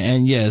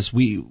 and yes,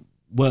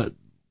 what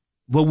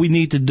we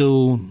need to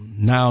do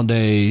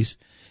nowadays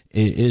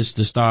is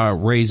to start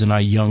raising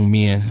our young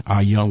men,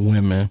 our young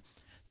women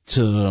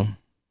to,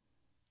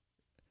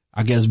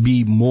 I guess,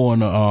 be more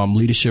in a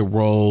leadership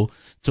role,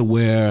 to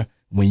where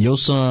when your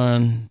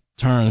son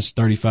turns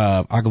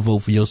 35, I can vote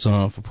for your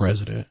son for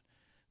president.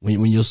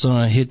 When your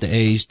son hit the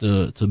age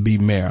to be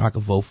mayor, I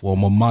can vote for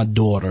him, or my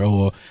daughter,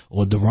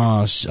 or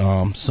Deron's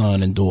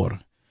son and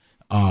daughter.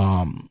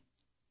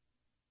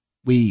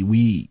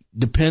 We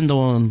depend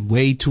on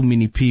way too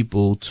many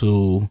people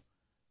to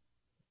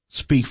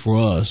speak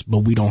for us, but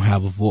we don't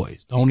have a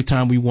voice. The only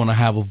time we want to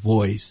have a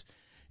voice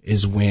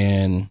is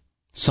when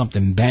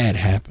something bad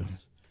happens.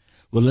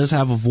 Well, let's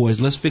have a voice.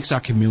 Let's fix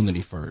our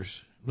community first.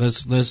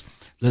 Let's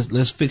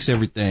fix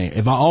everything.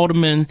 If our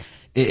alderman,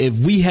 if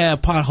we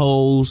have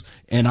potholes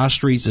in our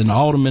streets and the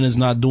alderman is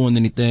not doing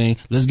anything,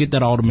 let's get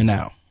that alderman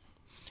out.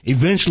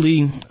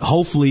 Eventually,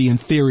 hopefully, in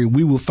theory,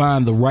 we will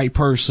find the right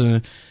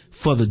person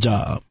for the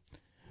job.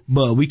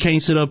 But we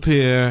can't sit up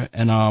here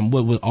and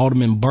with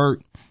Alderman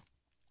Burt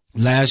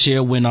last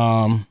year when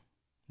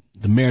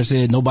the mayor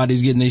said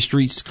nobody's getting their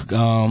streets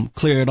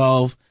cleared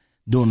off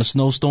during a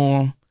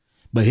snowstorm,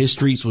 but his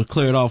streets were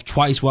cleared off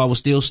twice while it was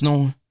still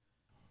snowing.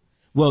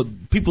 Well,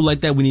 people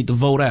like that we need to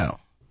vote out.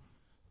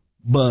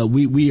 But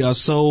we are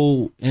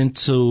so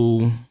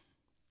into,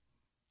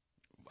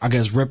 I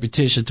guess,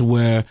 repetition to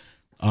where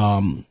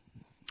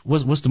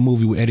what's the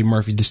movie with Eddie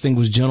Murphy,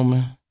 Distinguished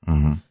Gentleman?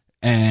 Mm-hmm.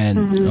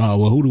 And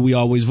well, who do we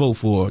always vote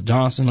for?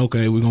 Johnson.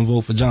 Okay, we're gonna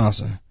vote for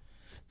Johnson.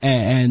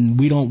 And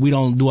we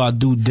don't do our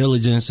due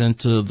diligence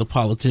into the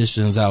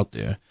politicians out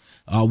there.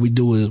 All we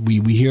do is we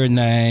hear a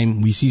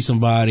name, we see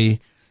somebody,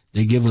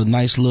 they give a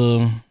nice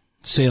little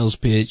sales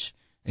pitch,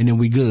 and then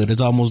we good. It's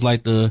almost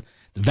like the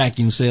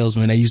vacuum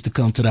salesman. They used to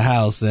come to the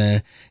house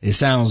and it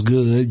sounds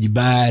good, you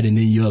buy it, and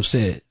then you're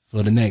upset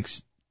for the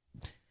next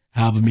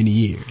however many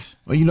years.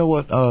 Well, you know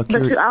what? But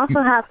you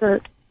also have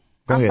to.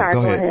 Go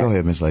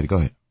ahead, Miss Lady. Go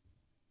ahead.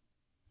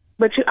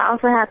 But you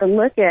also have to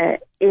look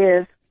at,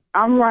 if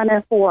I'm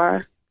running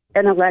for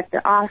an elected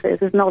office,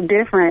 it's no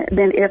different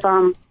than if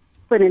I'm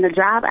putting in a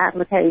job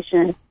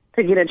application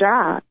to get a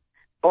job,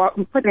 or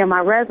putting in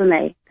my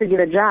resume to get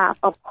a job.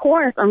 Of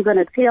course, I'm going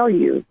to tell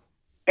you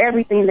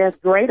everything that's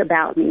great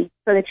about me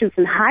so that you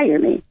can hire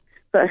me.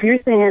 So if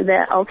you're saying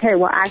that, okay,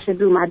 well, I should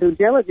do my due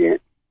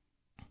diligence,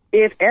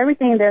 if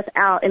everything that's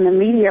out in the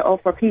media or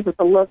for people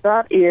to look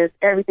up is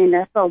everything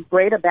that's so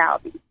great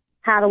about me,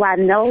 how do I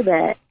know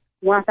that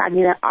once I get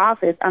in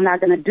office, I'm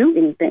not going to do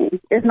anything?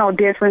 It's no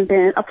different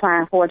than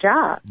applying for a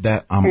job.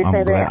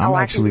 I'm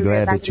actually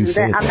glad that you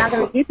said that. I'm not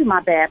going to give you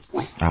my bad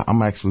point.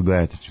 I'm actually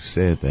glad that you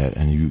said that,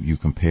 and you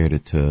compared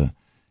it to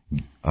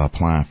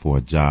applying for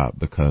a job,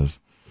 because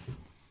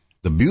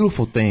the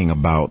beautiful thing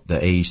about the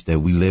age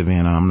that we live in,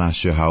 and I'm not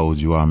sure how old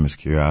you are, Miss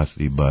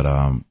Curiosity, but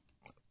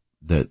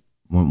that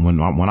when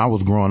I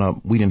was growing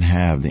up, we didn't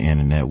have the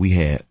internet. We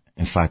had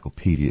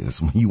encyclopedias.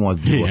 When you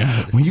wanted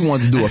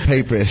to do a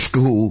paper at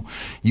school,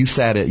 you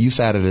sat at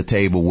a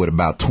table with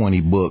about 20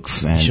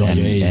 books, and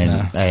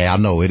hey, I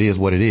know it is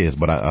what it is,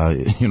 but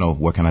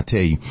what can I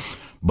tell you?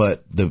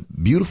 But the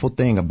beautiful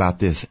thing about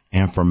this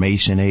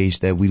information age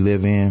that we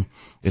live in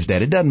is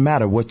that it doesn't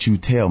matter what you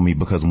tell me,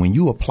 because when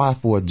you apply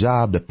for a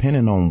job,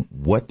 depending on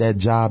what that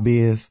job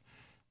is,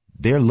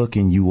 they're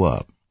looking you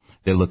up.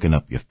 They're looking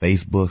up your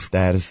Facebook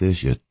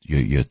statuses,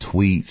 your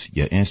tweets,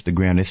 your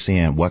Instagram. They're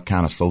seeing what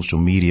kind of social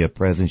media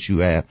presence you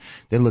have.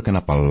 They're looking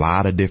up a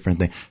lot of different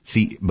things.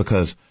 See,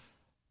 because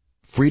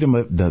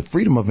the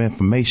Freedom of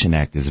Information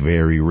Act is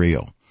very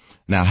real.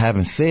 Now,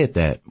 having said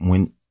that,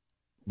 when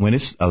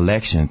it's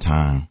election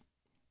time,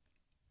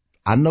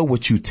 I know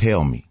what you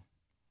tell me,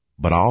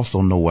 but I also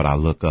know what I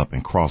look up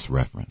and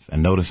cross-reference.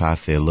 And notice how I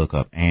said look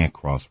up and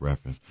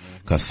cross-reference.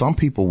 Because some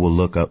people will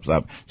look up,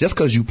 just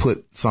because you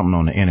put something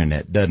on the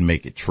internet doesn't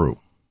make it true.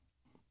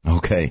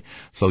 Okay?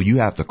 So you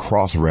have to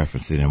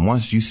cross-reference it. And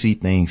once you see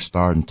things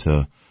starting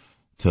to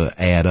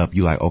add up,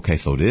 you're like, okay,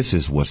 so this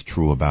is what's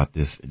true about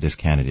this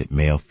candidate,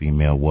 male,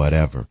 female,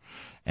 whatever.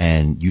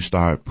 And you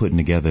start putting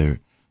together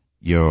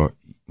you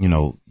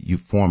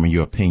forming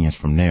your opinions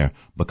from there.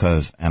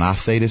 Because, and I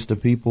say this to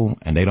people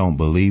and they don't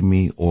believe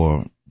me,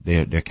 or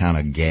they're kind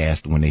of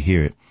gassed when they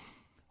hear it.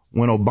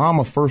 When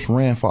Obama first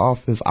ran for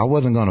office, I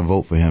wasn't going to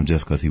vote for him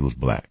just because he was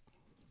black.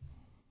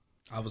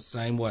 I was the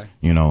same way.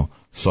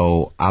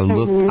 So I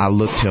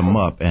looked him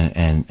up,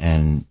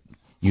 and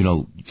you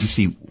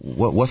see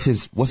what's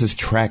his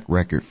track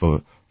record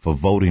for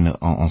voting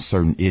on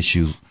certain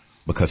issues,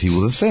 because he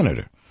was a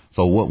senator.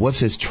 So what's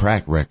his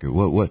track record?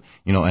 What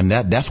and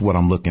that's what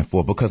I'm looking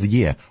for, because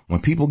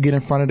when people get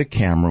in front of the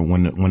camera,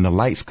 when the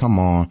lights come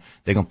on,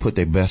 they're going to put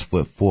their best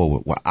foot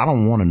forward. Well, I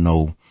don't want to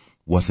know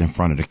what's in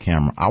front of the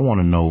camera. I want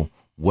to know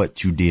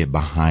what you did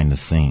behind the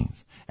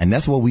scenes. And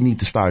that's what we need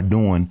to start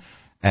doing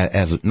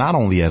as not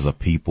only as a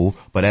people,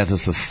 but as a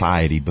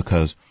society,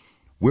 because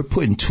we're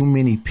putting too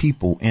many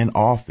people in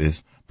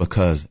office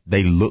because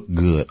they look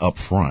good up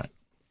front.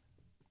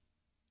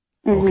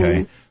 Mm-hmm.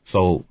 Okay.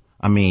 So,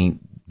 I mean,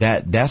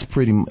 that's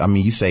pretty, I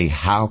mean, you say,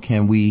 how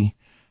can we,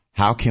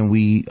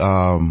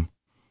 know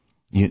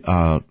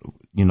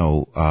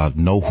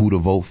who to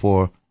vote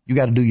for? You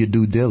got to do your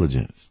due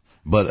diligence.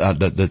 But,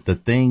 the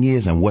thing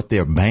is, and what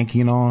they're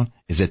banking on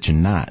is that you're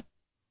not.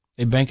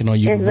 They're banking on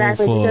you.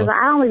 Exactly. To vote for. Because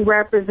I only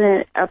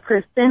represent a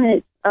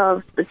percentage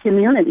of the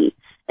community.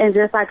 And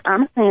just like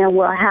I'm saying,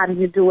 well, how do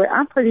you do it?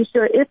 I'm pretty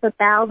sure it's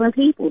 1,000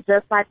 people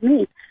just like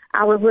me.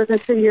 I was listening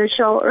to your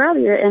show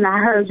earlier, and I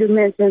heard you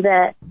mention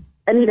that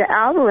Anita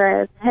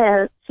Alvarez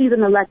she's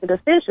an elected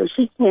official.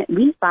 She can't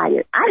be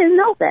fired. I didn't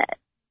know that.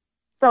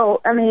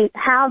 So, I mean,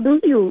 how do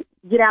you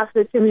get out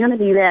to the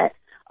community that,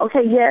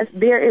 okay, yes,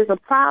 there is a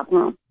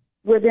problem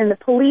within the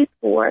police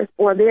force,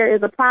 or there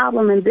is a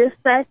problem in this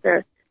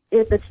sector,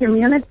 if the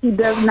community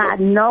does not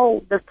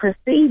know the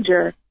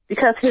procedure,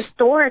 because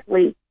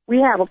historically we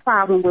have a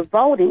problem with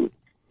voting.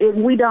 If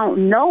we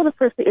don't know the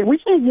procedure, if we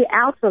can't get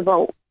out to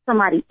vote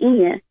somebody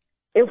in,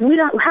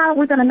 how are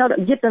we going to know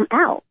to get them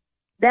out?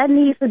 That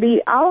needs to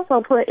be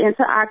also put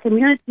into our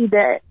community,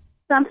 that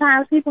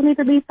sometimes people need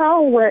to be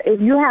told, where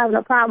if you're having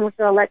a problem with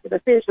your elected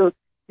officials,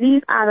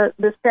 these are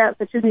the steps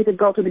that you need to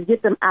go to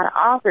get them out of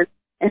office,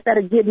 instead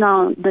of getting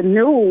on the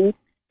news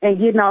and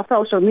getting on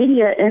social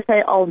media and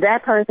say, oh,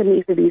 that person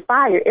needs to be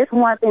fired. It's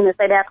one thing to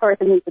say that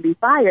person needs to be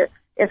fired.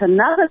 It's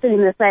another thing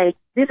to say,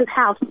 this is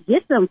how to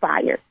get them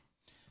fired.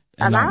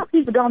 A lot of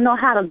people don't know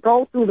how to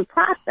go through the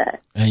process.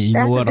 And you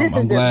know what?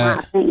 I'm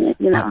glad.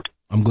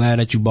 I'm glad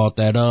that you brought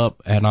that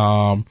up. And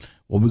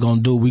what we're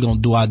gonna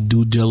do our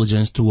due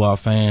diligence to our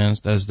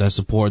fans that's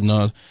supporting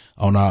us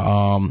on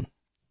our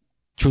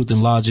Truth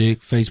and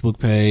Logic Facebook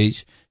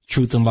page,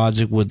 Truth and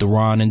Logic with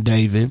Deron and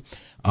David.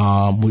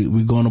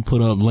 We're gonna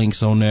put up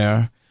links on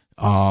there.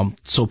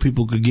 So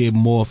people could get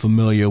more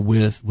familiar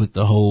with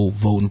the whole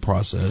voting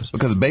process.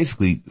 Because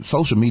basically,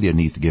 social media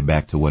needs to get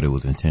back to what it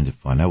was intended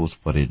for, and that was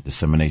for the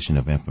dissemination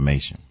of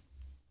information.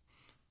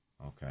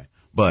 Okay.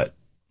 But,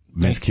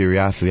 Miss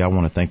Curiosity, I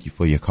want to thank you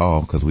for your call,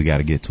 because we got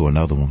to get to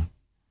another one.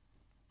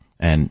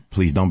 And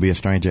please don't be a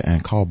stranger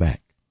and call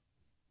back.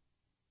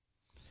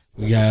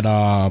 We got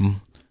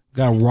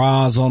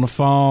Roz on the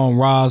phone.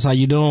 Roz, how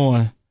you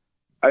doing?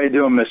 How you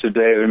doing, Mr.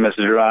 David, Mr.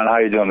 Duran? How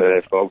you doing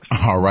today, folks?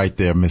 All right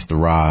there, Mr.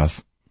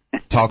 Roz.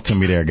 Talk to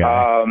me there,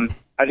 guy.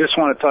 I just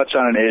want to touch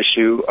on an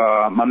issue.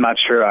 I'm not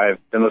sure. I've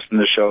been listening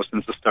to the show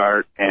since the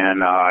start,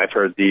 and I've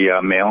heard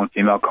the male and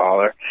female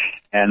caller.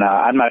 And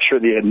I'm not sure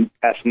the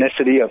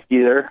ethnicity of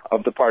either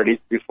of the parties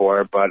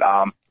before, but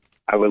I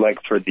would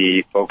like for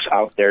the folks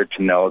out there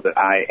to know that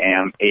I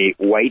am a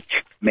white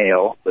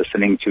male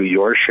listening to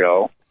your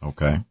show.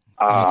 Okay.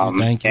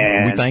 Thank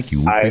you. We thank you.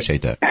 We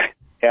appreciate that.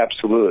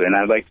 Absolutely. And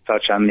I'd like to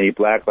touch on the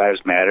Black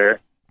Lives Matter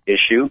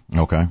issue.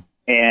 Okay.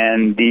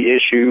 And the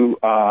issue,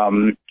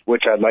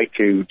 which I'd like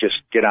to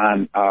just get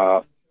on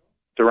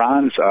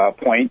Duran's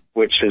point,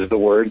 which is the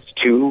words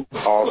to,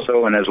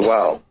 also, and as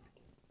well,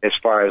 as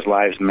far as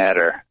lives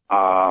matter.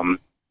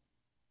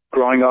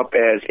 Growing up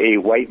as a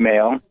white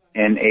male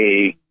in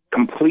a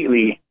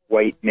completely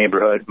white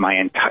neighborhood my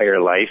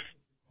entire life,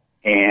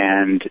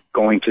 and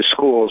going to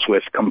schools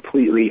with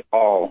completely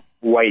all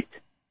white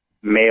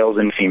males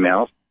and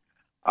females,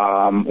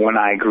 when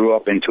I grew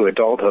up into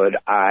adulthood,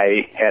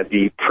 I had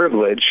the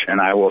privilege,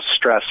 and I will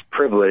stress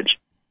privilege,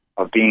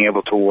 of being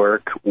able to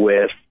work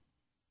with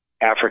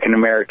African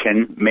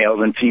American males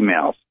and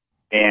females.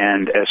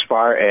 And as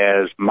far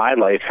as my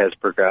life has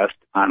progressed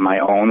on my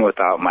own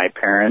without my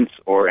parents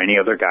or any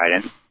other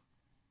guidance,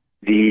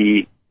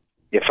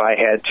 if I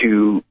had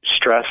to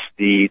stress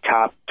the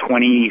top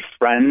 20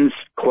 friends,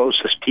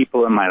 closest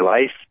people in my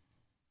life,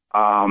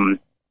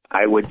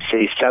 I would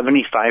say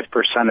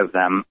 75% of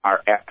them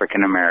are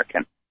African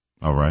American.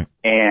 All right.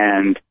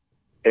 And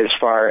as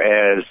far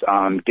as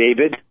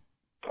David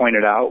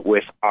pointed out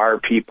with our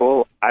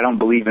people, I don't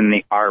believe in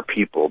the our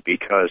people,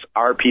 because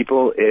our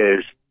people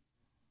is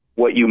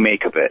what you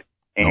make of it.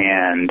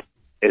 And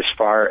as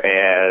far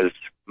as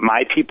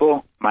my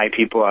people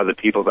are the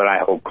people that I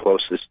hold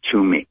closest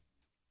to me.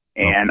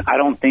 And I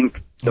don't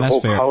think the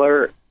whole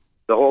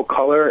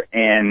color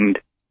and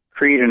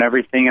creed and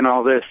everything and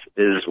all this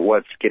is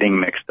what's getting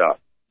mixed up.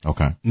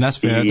 Okay. And that's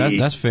fair.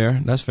 That's fair.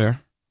 That's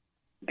fair.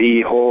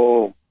 The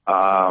whole,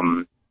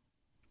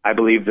 I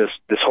believe this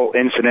whole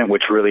incident,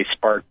 which really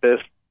sparked this,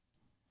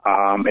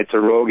 it's a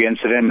rogue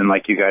incident. And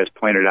like you guys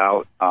pointed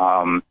out,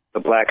 the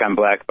black on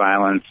black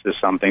violence is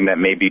something that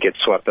maybe gets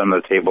swept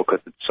under the table because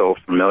it's so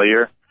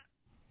familiar.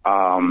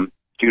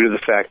 Due to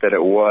the fact that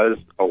it was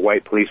a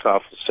white police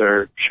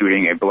officer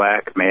shooting a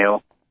black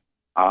male,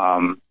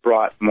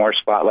 brought more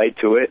spotlight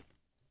to it.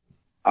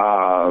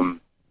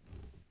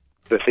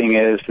 the thing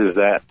is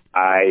that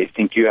I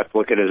think you have to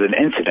look at it as an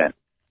incident,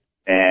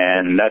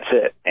 and that's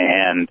it.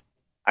 And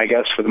I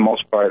guess for the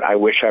most part, I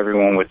wish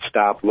everyone would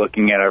stop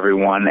looking at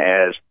everyone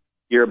as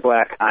you're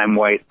black, I'm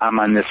white, I'm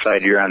on this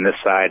side, you're on this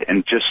side,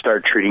 and just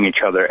start treating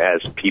each other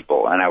as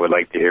people. And I would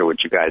like to hear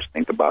what you guys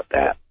think about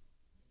that.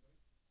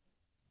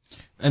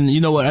 And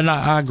you know what? And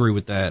I agree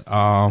with that.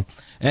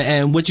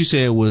 And what you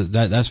said was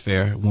that's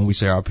fair when we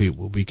say our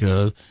people,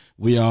 because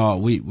we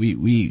all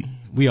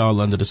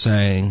under the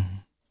same,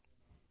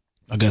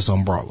 I guess,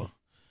 umbrella.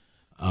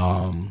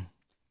 Well,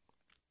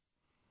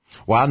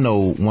 I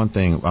know one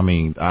thing. I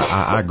mean,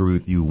 I agree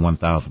with you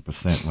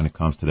 1,000% when it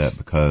comes to that,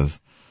 because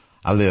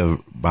I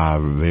live by a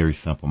very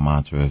simple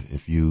mantra.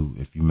 If you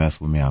mess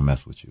with me, I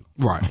mess with you.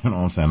 Right. You know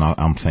what I'm saying?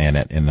 I'm saying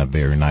that in a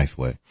very nice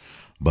way.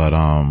 But,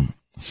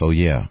 so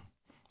yeah.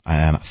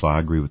 So I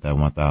agree with that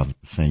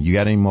 1,000%. You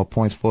got any more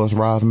points for us,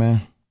 Roz,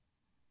 man?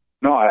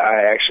 No,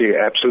 I actually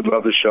absolutely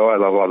love the show. I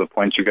love all the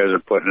points you guys are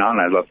putting on.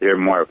 I'd love to hear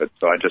more of it.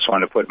 So I just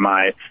want to put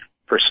my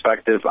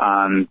perspective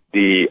on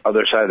the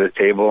other side of the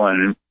table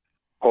and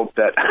hope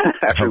that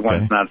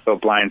everyone's not so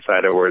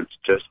blindsided where it's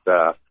just,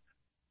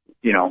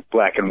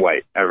 black and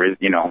white.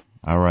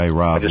 All right,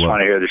 Rob. I just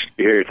want to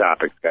hear your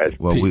topics, guys.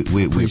 Well,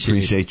 we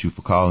appreciate you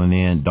for calling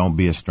in. Don't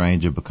be a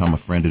stranger. Become a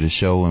friend of the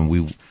show, and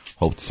we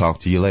hope to talk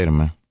to you later,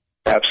 man.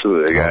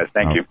 Absolutely, guys.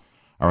 Thank you.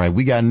 All right,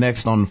 we got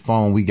next on the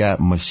phone, we got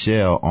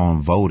Michelle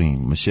on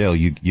voting. Michelle,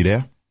 you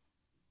there?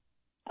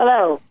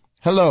 Hello.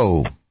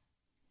 Hello.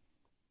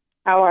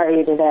 How are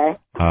you today?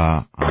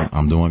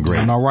 I'm doing great.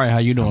 Doing all right. How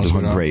you doing? I'm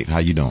doing great. How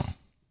you doing?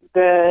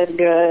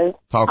 Good.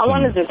 I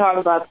wanted to talk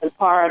about the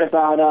part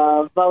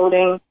about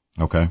voting.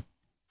 Okay.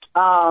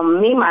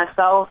 Me,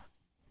 myself,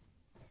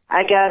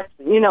 I guess,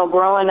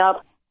 growing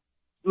up,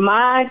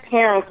 my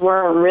parents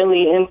weren't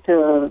really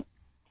into,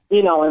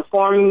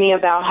 informing me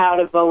about how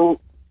to vote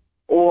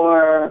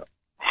or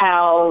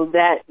how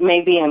that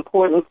may be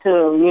important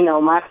to,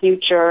 my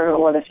future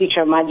or the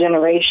future of my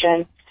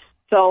generation.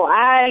 So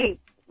I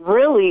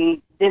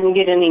really didn't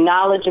get any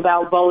knowledge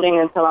about voting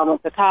until I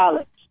went to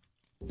college.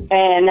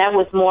 And that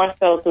was more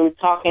so through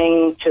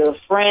talking to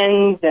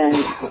friends,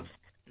 and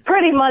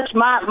pretty much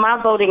my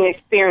voting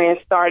experience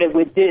started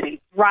with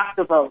Diddy, Rock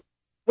the Vote,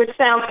 which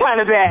sounds kind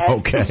of bad.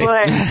 Okay.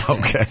 But,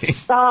 okay.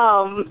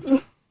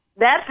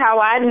 That's how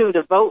I knew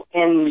to vote.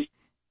 And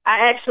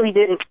I actually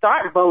didn't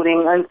start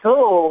voting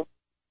until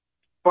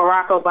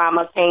Barack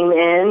Obama came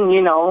in.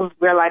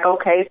 We're like,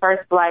 okay,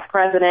 first black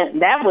president.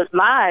 That was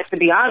to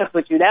be honest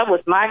with you, that was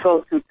my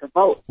go-to to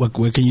vote. What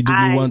can you do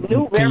me one?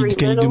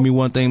 Can you do me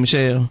one thing,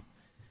 Michelle?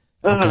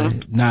 Okay.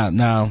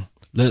 Now,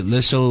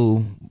 let's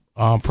show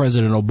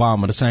President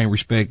Obama the same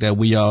respect that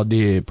we all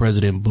did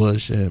President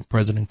Bush and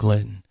President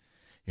Clinton.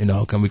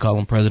 Can we call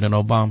him President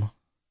Obama?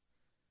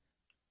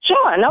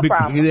 Sure, no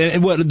problem.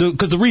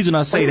 Because the reason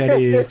I say that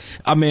is,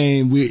 I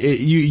mean,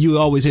 you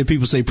always hear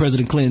people say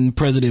President Clinton,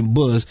 President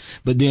Bush,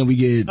 but then we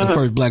get the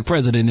first black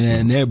president,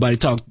 and everybody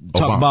talk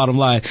about him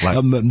like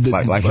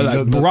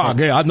Barack.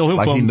 Yeah, I know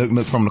him from he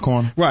Nook from the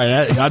corner.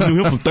 Right, I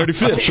knew him from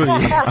 35th Street.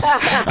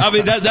 I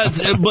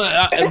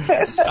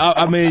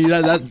mean,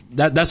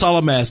 that's all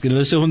I'm asking.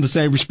 Let's show him the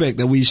same respect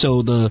that we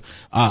showed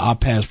our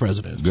past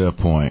presidents. Good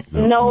point.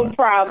 No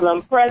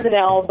problem.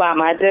 President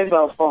Obama, I did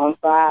vote for him,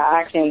 so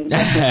I can.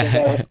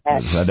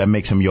 So that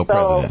makes him your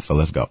president, so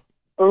let's go.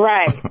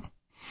 Right.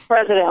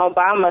 President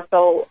Obama.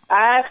 So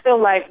I feel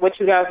like what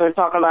you guys were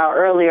talking about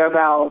earlier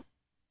about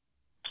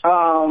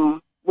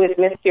with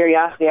Miss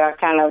Curiosity, I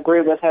kind of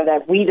agree with her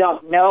that we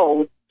don't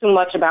know too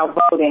much about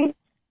voting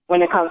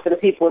when it comes to the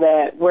people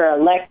that we're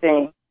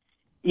electing.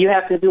 You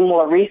have to do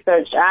more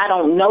research. I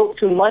don't know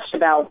too much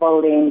about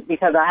voting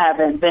because I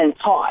haven't been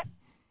taught,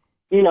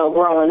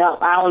 growing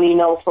up. I only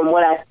know from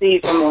what I see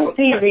from on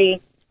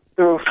TV,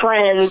 through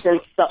friends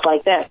and stuff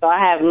like that. So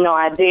I have no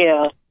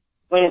idea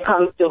when it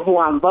comes to who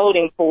I'm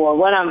voting for,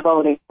 what I'm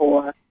voting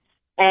for.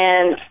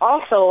 And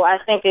also, I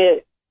think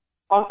it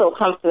also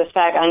comes to the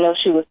fact, I know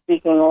she was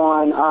speaking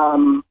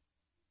on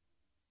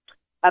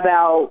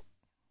about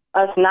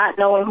us not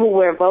knowing who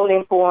we're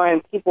voting for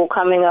and people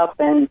coming up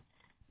and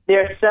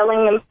they're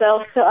selling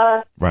themselves to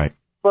us. Right.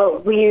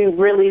 But we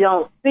really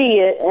don't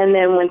see it. And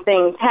then when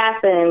things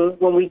happen,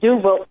 when we do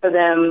vote for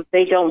them,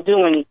 they don't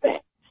do anything.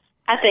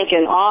 I think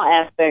in all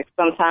aspects,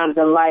 sometimes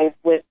in life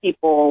with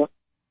people,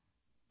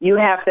 you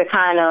have to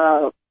kind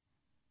of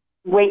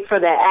wait for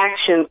their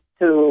actions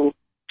to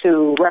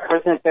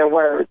represent their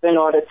words in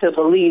order to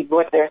believe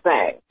what they're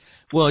saying.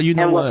 Well, you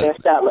know and what they're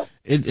selling.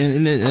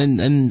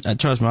 And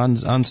trust me, I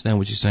understand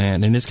what you're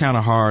saying. And it's kind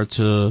of hard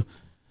to,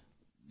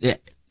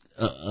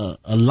 a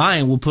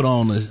lion will put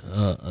on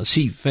a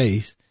sheep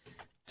face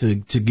to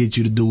get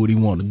you to do what he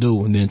want to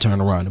do and then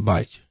turn around and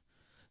bite you.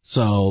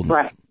 So,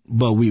 right.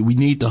 But we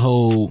need to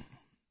hold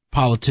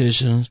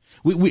politicians.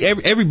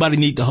 Everybody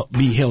need to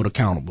be held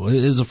accountable.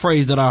 It's a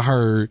phrase that I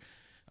heard.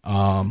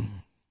 A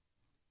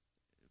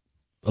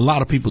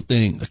lot of people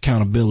think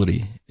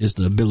accountability is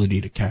the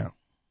ability to count.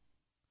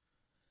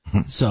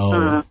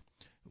 So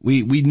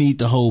we need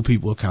to hold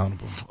people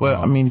accountable.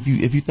 Well, I mean,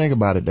 if you think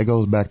about it, that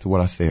goes back to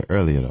what I said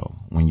earlier, though.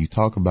 When you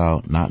talk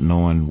about not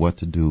knowing what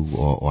to do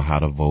or how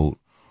to vote,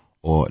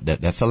 or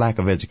that's a lack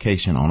of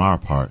education on our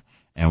part.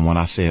 And what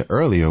I said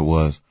earlier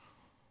was,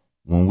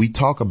 when we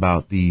talk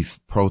about these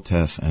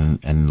protests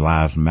and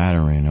lives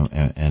mattering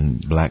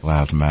and Black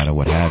Lives Matter,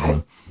 what have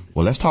you,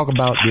 well, let's talk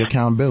about the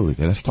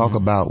accountability. Let's talk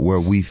about where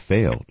we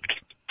failed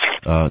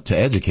to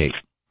educate.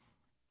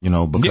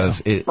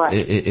 Because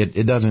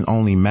it doesn't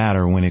only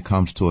matter when it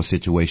comes to a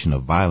situation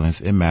of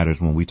violence. It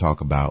matters when we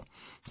talk about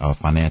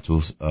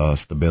financial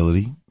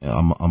stability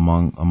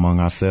among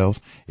ourselves.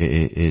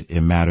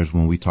 It matters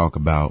when we talk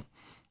about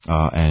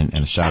and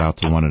a shout out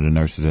to one of the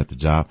nurses at the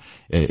job.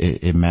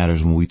 It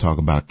matters when we talk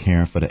about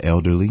caring for the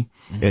elderly.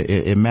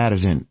 It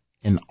matters in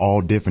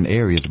all different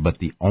areas, but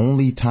the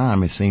only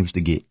time it seems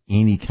to get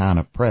any kind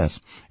of press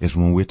is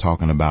when we're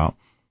talking about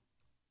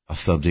a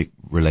subject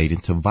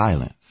related to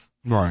violence.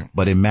 Right.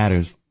 But it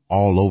matters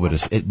all over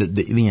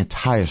the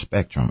entire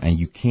spectrum, and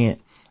you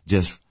can't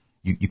just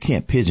you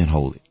can't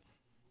pigeonhole it.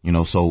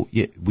 So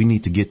we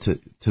need to get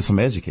to some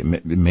education.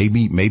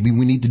 Maybe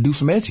we need to do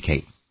some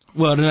educating.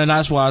 Well, then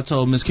that's why I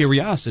told Miss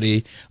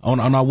Curiosity on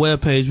our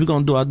webpage, we're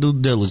gonna do our due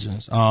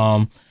diligence.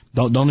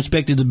 Don't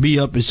expect it to be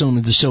up as soon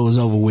as the show is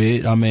over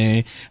with. I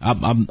mean,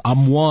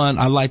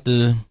 I like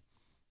to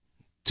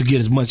get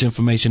as much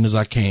information as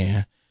I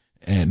can,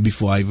 and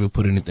before I even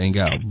put anything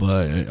out.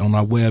 But on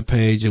our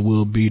webpage, it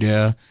will be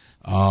there.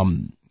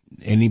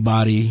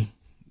 Anybody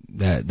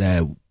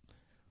that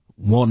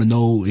want to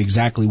know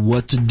exactly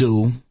what to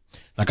do.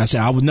 Like I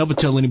said, I would never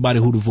tell anybody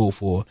who to vote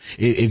for.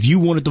 If you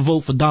wanted to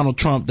vote for Donald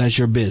Trump, that's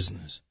your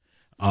business.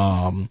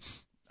 I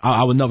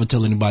would never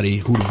tell anybody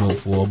who to vote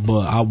for,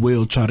 but I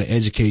will try to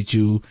educate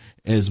you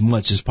as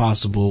much as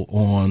possible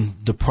on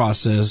the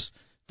process,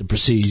 the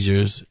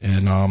procedures,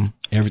 and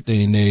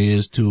everything there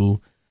is to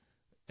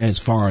as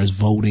far as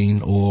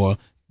voting or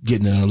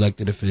getting an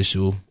elected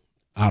official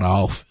out of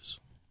office.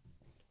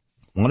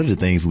 One of the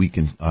things we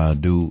can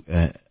do,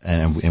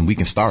 and we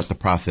can start the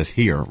process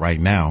here right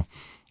now,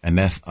 and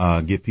that's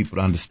get people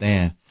to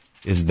understand,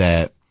 is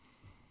that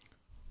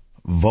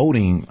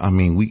voting, I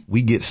mean,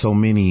 we get so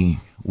many,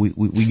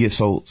 we get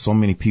so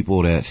many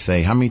people that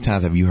say, how many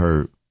times have you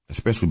heard,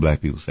 especially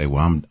Black people, say,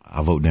 well,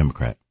 I vote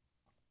Democrat.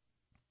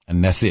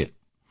 And that's it.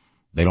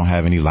 They don't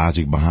have any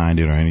logic behind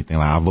it or anything.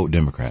 Like, I vote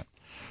Democrat.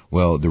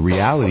 Well, the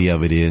reality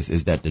of it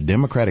is that the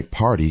Democratic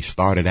Party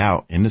started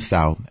out in the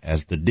South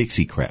as the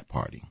Dixiecrat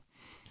Party.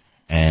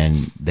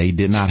 And they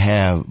did not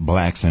have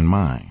blacks in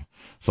mind.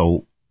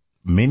 So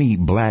many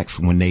blacks,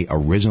 when they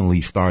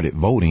originally started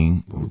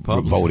voting,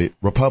 voted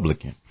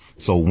Republican.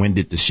 So when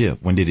did it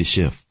shift?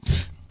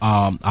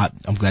 I'm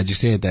glad you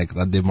said that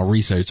because I did my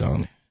research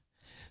on it.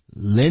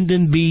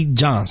 Lyndon B.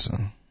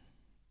 Johnson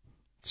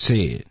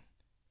said,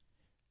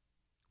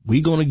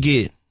 we're going to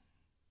get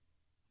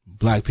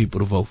black people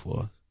to vote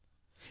for us.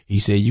 He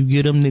said, you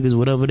get them niggas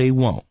whatever they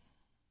want.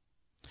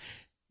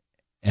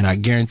 And I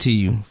guarantee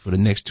you, for the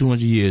next 200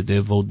 years,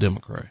 they'll vote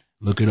Democrat.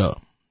 Look it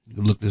up. You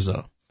can look this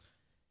up.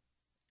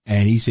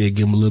 And he said,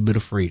 give them a little bit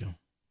of freedom.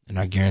 And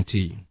I guarantee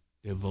you,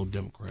 they'll vote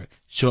Democrat.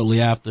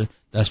 Shortly after,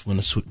 that's when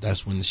the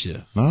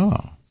shift.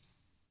 Oh.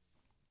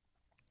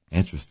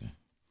 Interesting.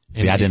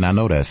 See, I did not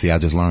know that. See, I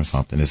just learned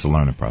something. It's a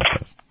learning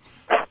process.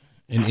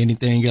 And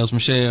anything else,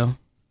 Michelle?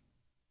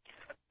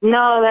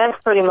 No,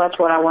 that's pretty much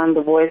what I wanted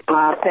to voice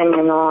my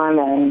opinion on,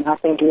 and I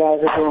think you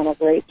guys are doing a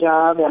great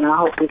job, and I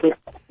hope we get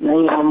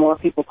more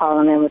people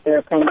calling in with their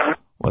opinion.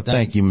 Well,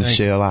 thank you,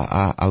 Michelle.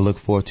 I look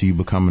forward to you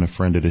becoming a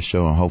friend of the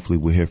show, and hopefully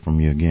we'll hear from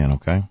you again,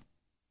 okay?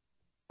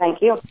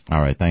 Thank you.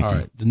 All right, thank you. All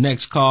right, the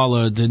next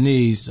caller,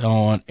 Denise,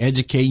 on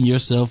educating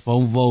yourself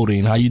on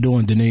voting. How you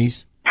doing,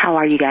 Denise? How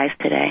are you guys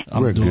today?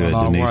 We're good,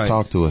 Denise. Right.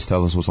 Talk to us.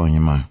 Tell us what's on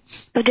your mind.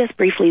 So just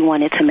briefly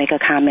wanted to make a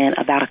comment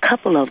about a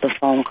couple of the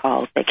phone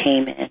calls that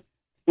came in.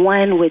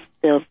 One with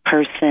the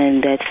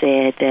person that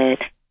said that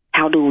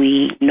how do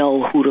we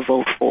know who to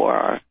vote for?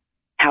 Or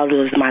how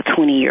does my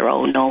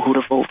 20-year-old know who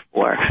to vote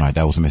for? Right,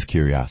 that was Miss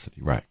Curiosity,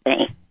 right.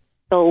 Thanks.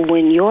 So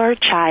when your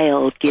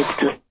child gets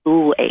to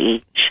school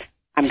age,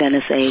 I'm going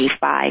to say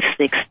 5,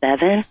 6,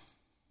 7,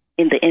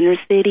 in the inner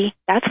city,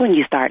 that's when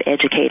you start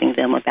educating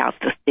them about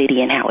the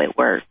city and how it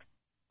works.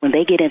 When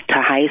they get into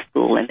high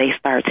school and they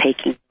start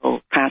taking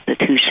those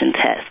constitution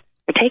tests,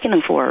 they're taking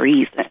them for a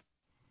reason.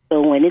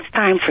 So when it's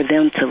time for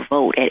them to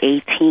vote at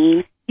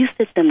 18, you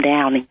sit them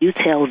down and you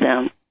tell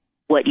them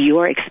what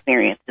your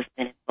experience has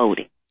been in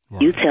voting.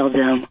 Right. You tell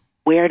them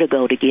where to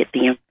go to get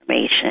the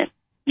information.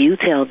 You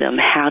tell them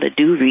how to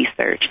do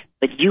research,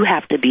 but you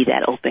have to be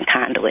that open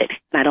conduit.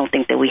 And I don't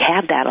think that we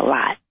have that a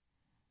lot.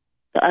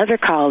 The other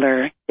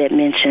caller that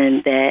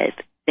mentioned that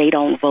they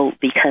don't vote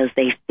because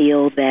they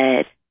feel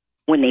that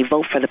when they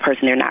vote for the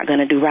person, they're not going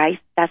to do right,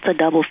 that's a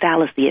double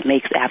fallacy. It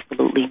makes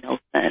absolutely no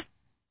sense.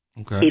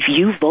 Okay. If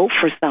you vote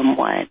for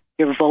someone,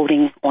 you're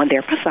voting on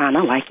their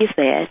persona, like you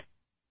said.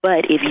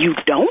 But if you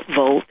don't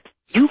vote,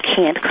 you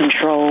can't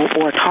control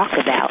or talk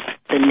about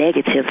the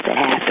negatives that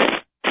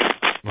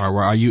happen. All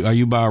right. Are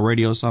you by a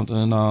radio or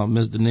something,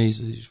 Ms. Denise?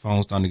 Your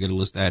phone's starting to get a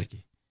little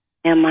staticky.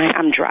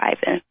 I'm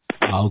driving.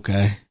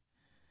 Okay.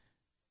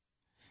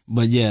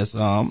 But yes,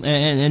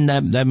 and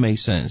that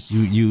makes sense.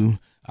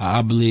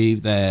 I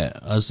believe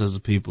that us as a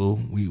people,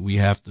 we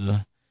have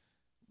to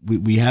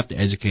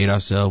educate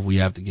ourselves. We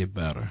have to get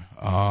better.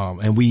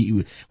 And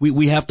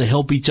we have to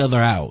help each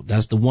other out.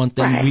 That's the one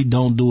thing we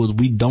don't do is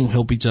we don't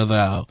help each other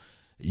out.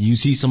 You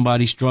see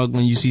somebody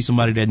struggling, you see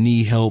somebody that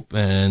need help,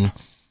 and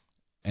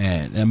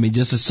I mean,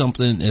 just as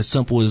something as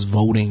simple as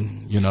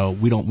voting,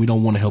 we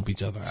don't want to help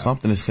each other out.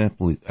 Something as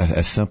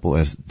simple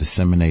as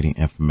disseminating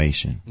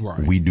information.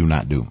 Right. We do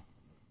not do.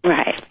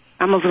 Right.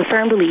 I'm of a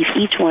firm belief,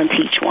 each one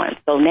teach one.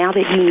 So now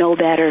that you know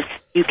better,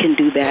 you can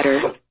do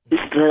better.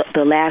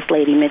 The last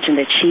lady mentioned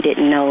that she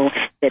didn't know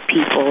that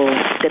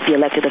the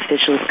elected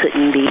officials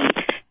couldn't be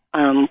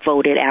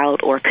voted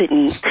out or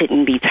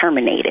couldn't be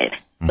terminated.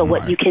 So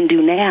what you can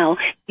do now,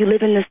 you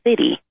live in the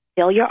city,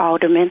 tell your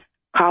alderman,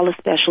 call a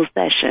special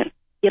session,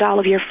 get all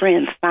of your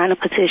friends, sign a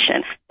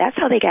petition. That's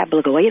how they got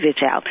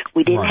Blagojevich out.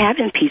 We didn't have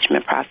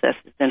impeachment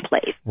processes in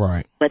place.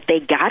 Right. But they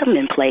got them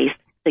in place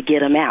to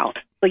get them out.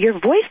 So your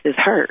voice is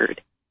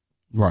heard.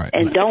 Right.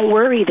 And don't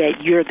worry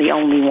that you're the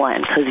only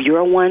one, because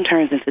your one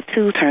turns into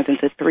two, turns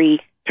into three,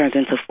 turns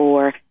into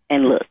four,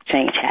 and look,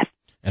 change happens.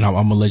 And I'm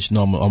gonna let you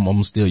know I'm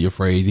gonna steal your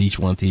phrase, each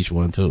one teach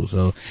one too.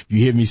 So if you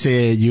hear me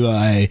say it,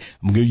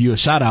 I'm gonna give you a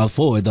shout out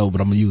for it though,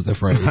 but I'm gonna use that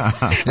phrase.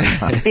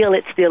 Steal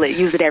it,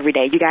 use it every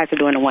day. You guys are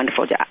doing a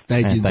wonderful job.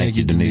 Thank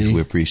you, Denise.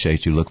 We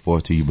appreciate you. Look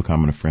forward to you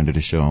becoming a friend of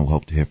the show, and we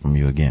hope to hear from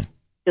you again.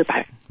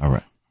 Goodbye. All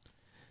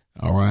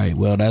right.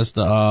 Well, that's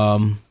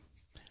the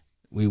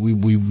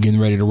we getting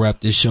ready to wrap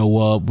this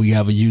show up. We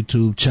have a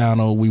YouTube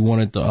channel. We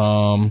wanted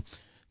to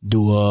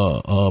do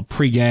a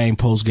pre-game,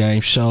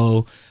 post-game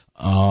show.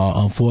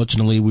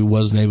 Unfortunately, we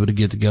wasn't able to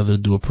get together to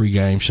do a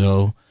pre-game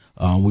show.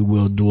 We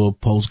will do a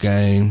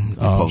post-game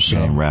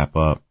wrap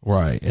up.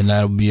 Right. And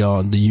that'll be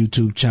on the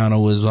YouTube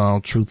channel is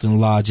on Truth and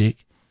Logic.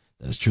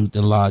 That's Truth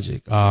and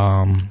Logic.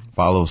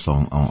 Follow us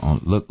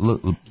on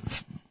look,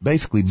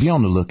 basically be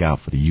on the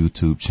lookout for the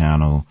YouTube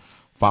channel.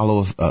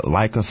 Follow us,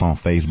 like us on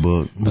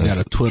Facebook. We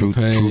got a Twitter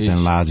page. Truth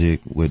and Logic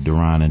with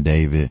Duran and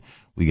David.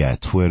 We got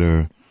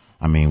Twitter.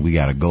 I mean, we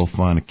got a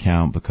GoFund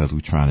account because we're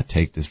trying to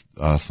take this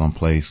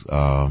someplace,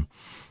 go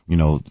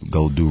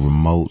do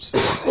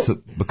remotes. So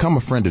become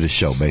a friend of the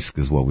show,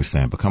 basically is what we're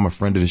saying. Become a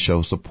friend of the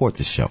show, support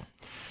the show.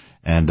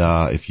 And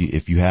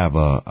if you have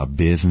a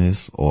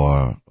business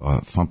or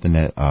something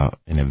that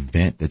an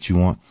event that you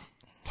want,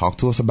 talk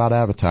to us about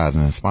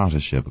advertising and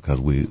sponsorship, because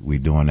we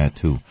doing that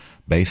too.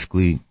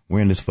 Basically, we're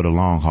in this for the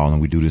long haul,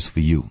 and we do this for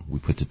you. We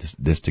put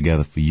this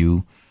together for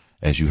you.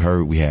 As you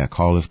heard, we had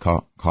callers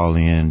call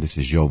in. This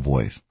is your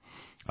voice.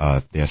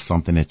 If there's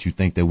something that you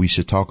think that we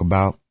should talk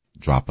about,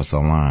 drop us a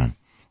line.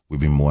 We'd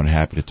be more than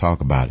happy to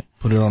talk about it.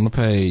 Put it on the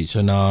page.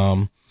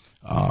 And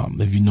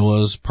if you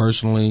know us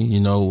personally,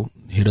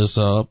 hit us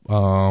up,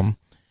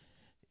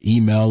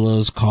 email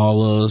us,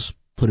 call us,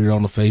 put it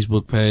on the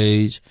Facebook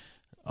page.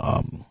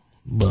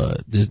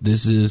 But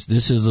this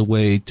is a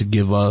way to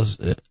give us,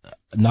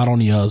 not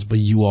only us, but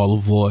you all a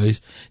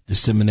voice,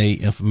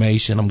 disseminate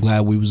information. I'm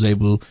glad we was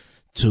able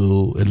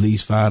to at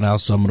least find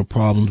out some of the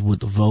problems with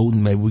the vote,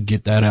 and maybe we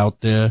get that out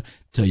there.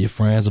 Tell your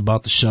friends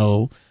about the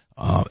show.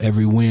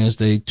 Every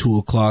Wednesday,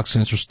 2:00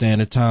 Central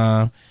Standard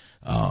Time.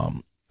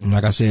 And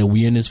like I said,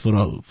 we in this for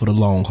the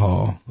long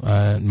haul.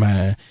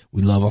 Man,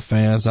 we love our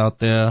fans out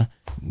there.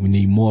 We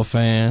need more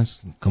fans.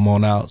 Come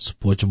on out,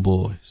 support your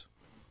boys.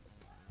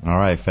 All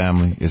right,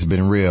 family. It's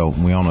been real.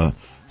 We on a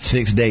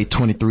 6-day,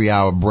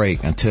 23-hour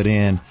break. Until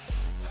then,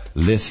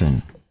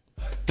 listen,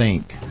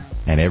 think,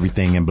 and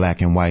everything in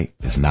black and white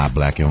is not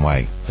black and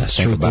white. That's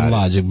Truth and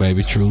Logic,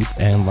 baby. Truth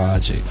and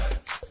Logic.